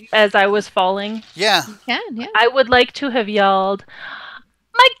something as I was falling? Yeah. Can, yeah. I would like to have yelled,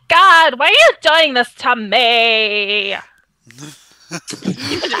 "My God, why are you doing this to me?"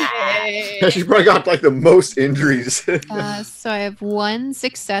 She's probably got like the most injuries. So I have 1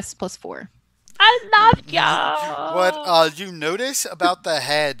 success plus 4. I love you. What you notice about the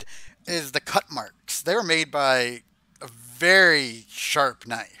head is the cut marks. They were made by a very sharp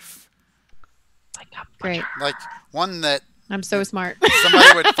knife, Great. like one that I'm so smart.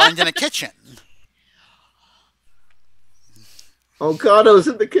 somebody would find in a kitchen. Oh god, I was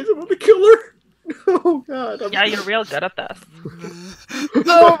in the kitchen with the killer. Oh god. Yeah, you're real good at this.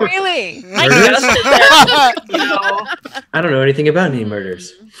 Oh, really? My ghost is there. You know. I don't know anything about any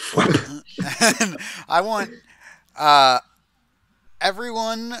murders. And I want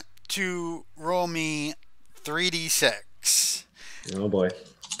everyone to roll me 3d6. Oh boy.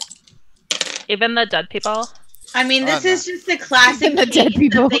 Even the dead people. I mean, this Oh, no. is just a classic The dead case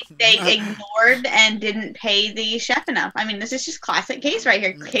people. that they ignored and didn't pay the chef enough. I mean, this is just classic case right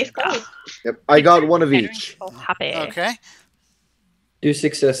here. Case closed. Yep, I got one of each. So happy. Okay. 2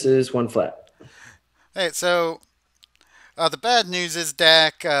 successes, 1 flat. Hey, so the bad news is,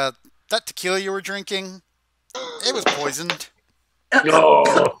 Dak, that tequila you were drinking, it was poisoned. No.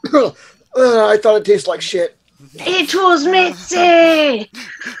 I thought it tasted like shit. It was Mitzi!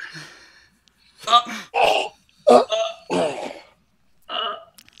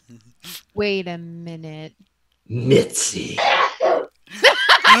 Wait a minute. Mitzi.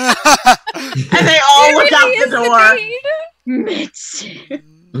 And they all look out the door. Mitzi.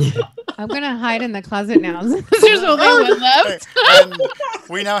 I'm gonna hide in the closet now. Since there's only one left. And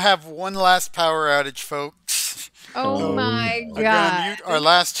we now have one last power outage, folks. Oh my I'm gonna god. mute our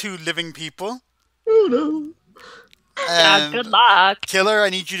last 2 living people. Oh no. Yeah, And good luck. Killer, I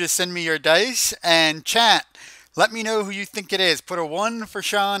need you to send me your dice. And chat, let me know who you think it is. Put a 1 for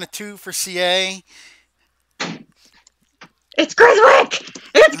Sean, a 2 for CA, It's Griswick!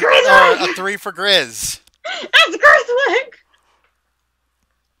 It's or Griswick! a 3 for Grizz. It's Griswick!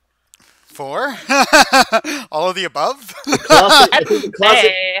 4? All of the above? I think the closet.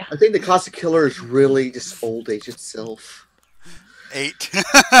 Hey. I think the closet killer is really just old age itself. 8.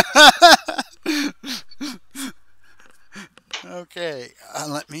 Okay,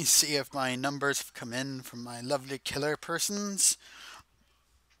 let me see if my numbers have come in from my lovely killer persons.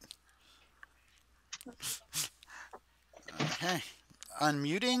 Okay,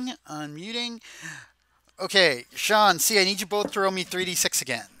 unmuting. Okay, Sean, see, I need you both to roll me 3d6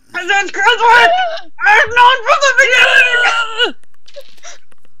 again. That's Griswick! I'm not from the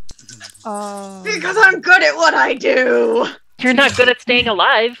Oh, beginning! Because I'm good at what I do! You're not good at staying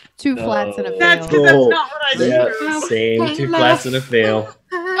alive. 2 flats and a That's fail. because that's not what I do. Yeah, same. 2 flats and a fail.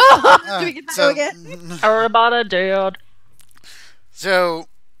 Oh, do we get that so, again? Everybody dead. So,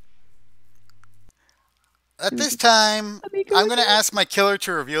 at this time, I'm going to ask my killer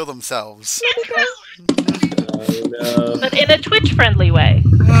to reveal themselves. Oh, no. But in a Twitch-friendly way.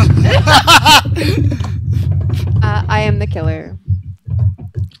 I am the killer.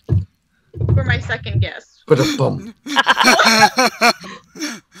 For my second guess. But a bum.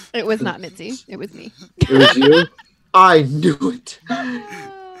 It was not Mitzi. It was me. It was you. I knew it.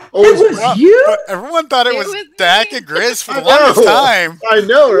 Oh, It was you? But everyone thought it It was was Dak me. and Grizz for the I longest know. time. I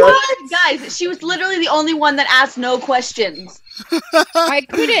know, right? What? Guys, she was literally the only one that asked no questions. I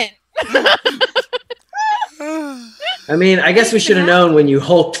couldn't. I mean, I guess we should have known when you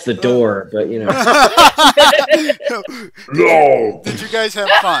hulked the door, but you know. No. Did you guys have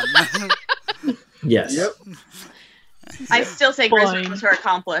fun? Yes. Yep. I still say Griswick Fine. was her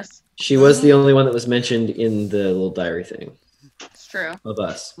accomplice. She was the only one that was mentioned in the little diary thing It's true. of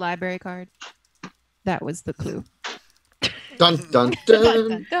us. Library card. That was the clue. Dun dun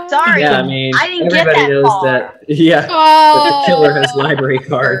dun. Sorry. Yeah, I mean, I didn't get everybody that knows far. that. Yeah, that Oh, the killer has library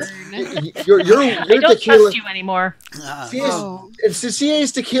cards. You're I don't tequila. trust you anymore. Oh. And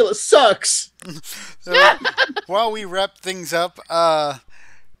CCA's tequila sucks. So, while we wrap things up,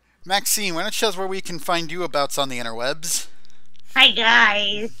 Maxine, why don't you tell us where we can find you abouts on the interwebs? Hi,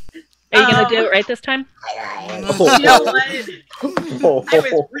 guys. Are you going to do it right this time? You know what? I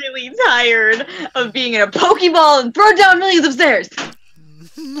was really tired of being in a Pokeball and throw down millions of stairs.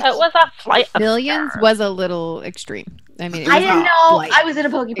 It was a flight of Millions stairs. was a little extreme. I mean, it was I didn't not know flight. I was in a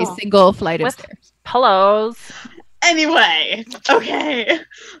A Pokeball. single flight of With- stairs. Pillows. Anyway, okay.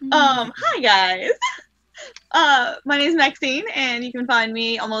 Hi guys. My name is Maxine, and you can find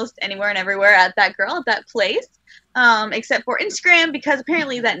me almost anywhere and everywhere at ThatGirl at ThatPlace, except for Instagram because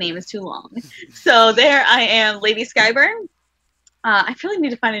apparently that name is too long. So there I am, Lady Skyburn. I feel like I need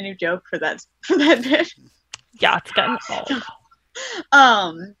to find a new joke for that bit. Yeah, it's gotten old.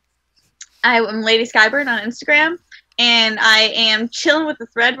 I am Lady Skyburn on Instagram, and I am chilling with the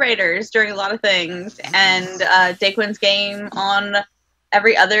Thread Raiders during a lot of things, and Daquine's game on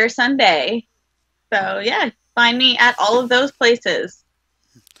every other Sunday. So yeah, find me at all of those places.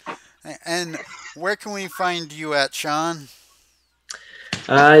 And where can we find you at, Sean?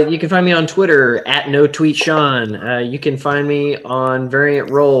 You can find me on Twitter at NoTweetSean. You can find me on Variant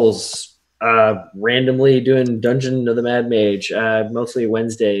Roles, randomly doing Dungeon of the Mad Mage, mostly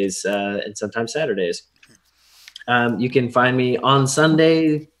Wednesdays and sometimes Saturdays. You can find me on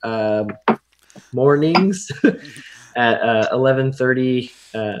Sunday mornings at 11:30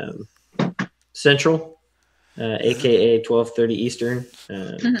 Central, aka 12:30 Eastern,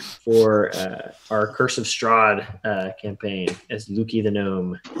 for our Curse of Strahd campaign as Luki the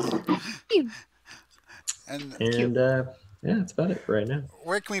Gnome. And And yeah, that's about it for right now.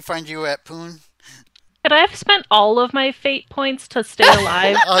 where can we find you at, Poon? Could I have spent all of my fate points to stay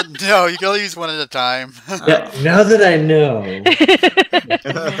alive? No, you can only use one at a time. Yeah, now that I know.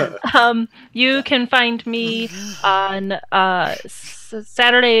 You can find me on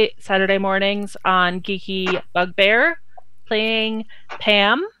Saturday mornings on Geeky Bugbear playing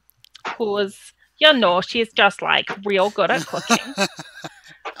Pam, who is, she's just like real good at cooking.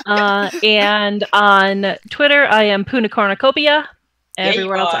 And on Twitter, I am Punicornicopia.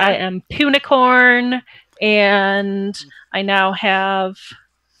 Everywhere else, I am Punicorn. And I now have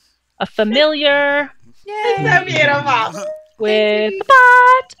a familiar So beautiful. with a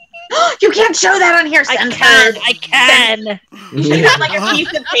bot. You can't show that on here. I can. You should have like a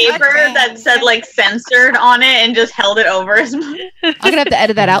piece of paper that said like censored on it and just held it over his mouth. I'm gonna have to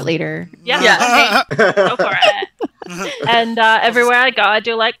edit that out later. Yeah. Okay. Go for it. And everywhere I go, I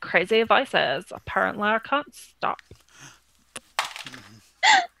do like crazy voices. Apparently, I can't stop.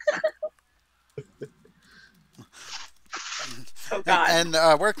 Oh God.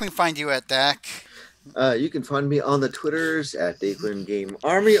 And where can we find you at, Dak? You can find me on the Twitters at Daquine Game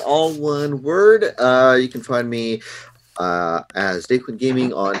Army, all one word. You can find me as Daquine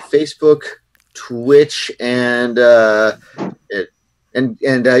Gaming on Facebook, Twitch, and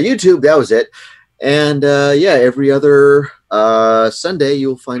YouTube. That was it. And yeah, every other Sunday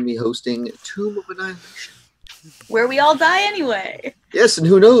you'll find me hosting Tomb of Annihilation, Where we all die anyway. Yes, and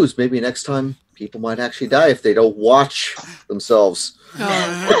who knows? Maybe next time people might actually die if they don't watch themselves.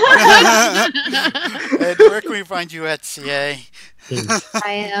 Oh. And where can we find you at, CA?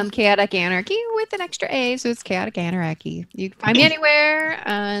 I am Chaotic Anarchy with an extra A, so it's Chaotic Anarachy. You can find me anywhere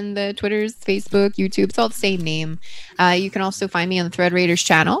on the Twitters, Facebook, YouTube. It's all the same name. You can also find me on the Thread Raiders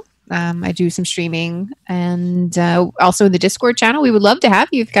channel. I do some streaming and also the Discord channel. We would love to have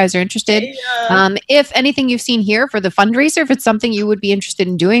you if you guys are interested. Yeah. If anything you've seen here for the fundraiser, if it's something you would be interested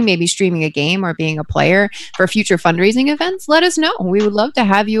in doing, maybe streaming a game or being a player for future fundraising events, let us know. We would love to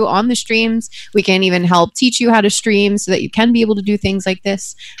have you on the streams. We can even help teach you how to stream so that you can be able to do things like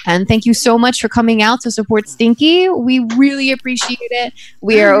this. And thank you so much for coming out to support Stinky. We really appreciate it.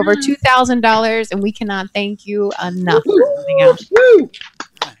 We are over $2,000 and we cannot thank you enough for coming out.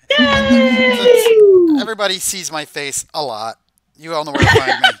 Everybody sees my face a lot. You all know where to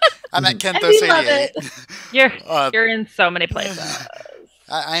find me. I'm at And we love Kenthos88. You're in so many places.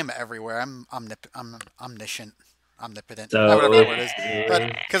 I am everywhere. I'm omniscient, omnipotent, So- whatever that word is.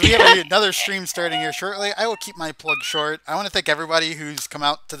 But because we have another stream starting here shortly, I will keep my plug short. I want to thank everybody who's come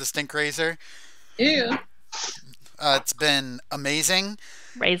out to the Stinkraiser. Yeah. It's been amazing.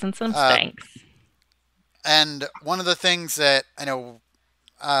 Raising some stinks. And one of the things that I know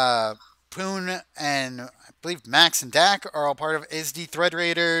Poon and I believe Max and Dak are all part of is the Thread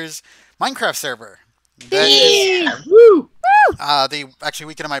Raiders Minecraft server. That is, Woo! the actually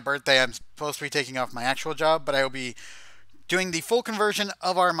weekend of my birthday, I'm supposed to be taking off my actual job, but I will be doing the full conversion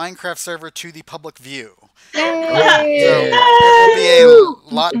of our Minecraft server to the public view. So it will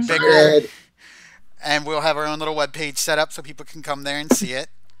be a lot bigger, and we'll have our own little web page set up so people can come there and see it.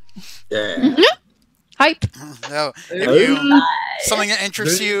 Yeah. Hype. So if you something that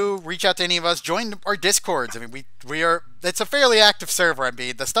interests you, reach out to any of us. Join our Discords. I mean, we are. It's a fairly active server. I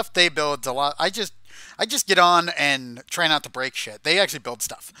mean, the stuff they build's a lot. I just get on and try not to break shit. They actually build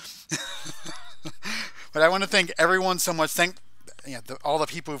stuff. But I want to thank everyone so much. Thank all the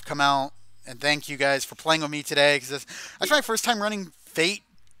people who've come out, and thank you guys for playing with me today. Because that's my first time running Fate.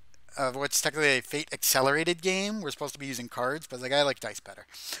 What's technically a Fate accelerated game. We're supposed to be using cards, but I like dice better.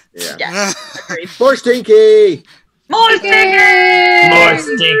 Yeah. Yeah. Agreed. More Stinky! More stinky! More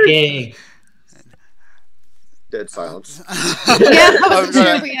stinky. Dead silence. Yeah, I wasn't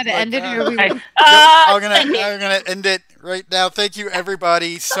sure if we had to end it or we were. I'm gonna end it right now. Thank you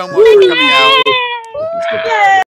everybody so much for coming out. Yay!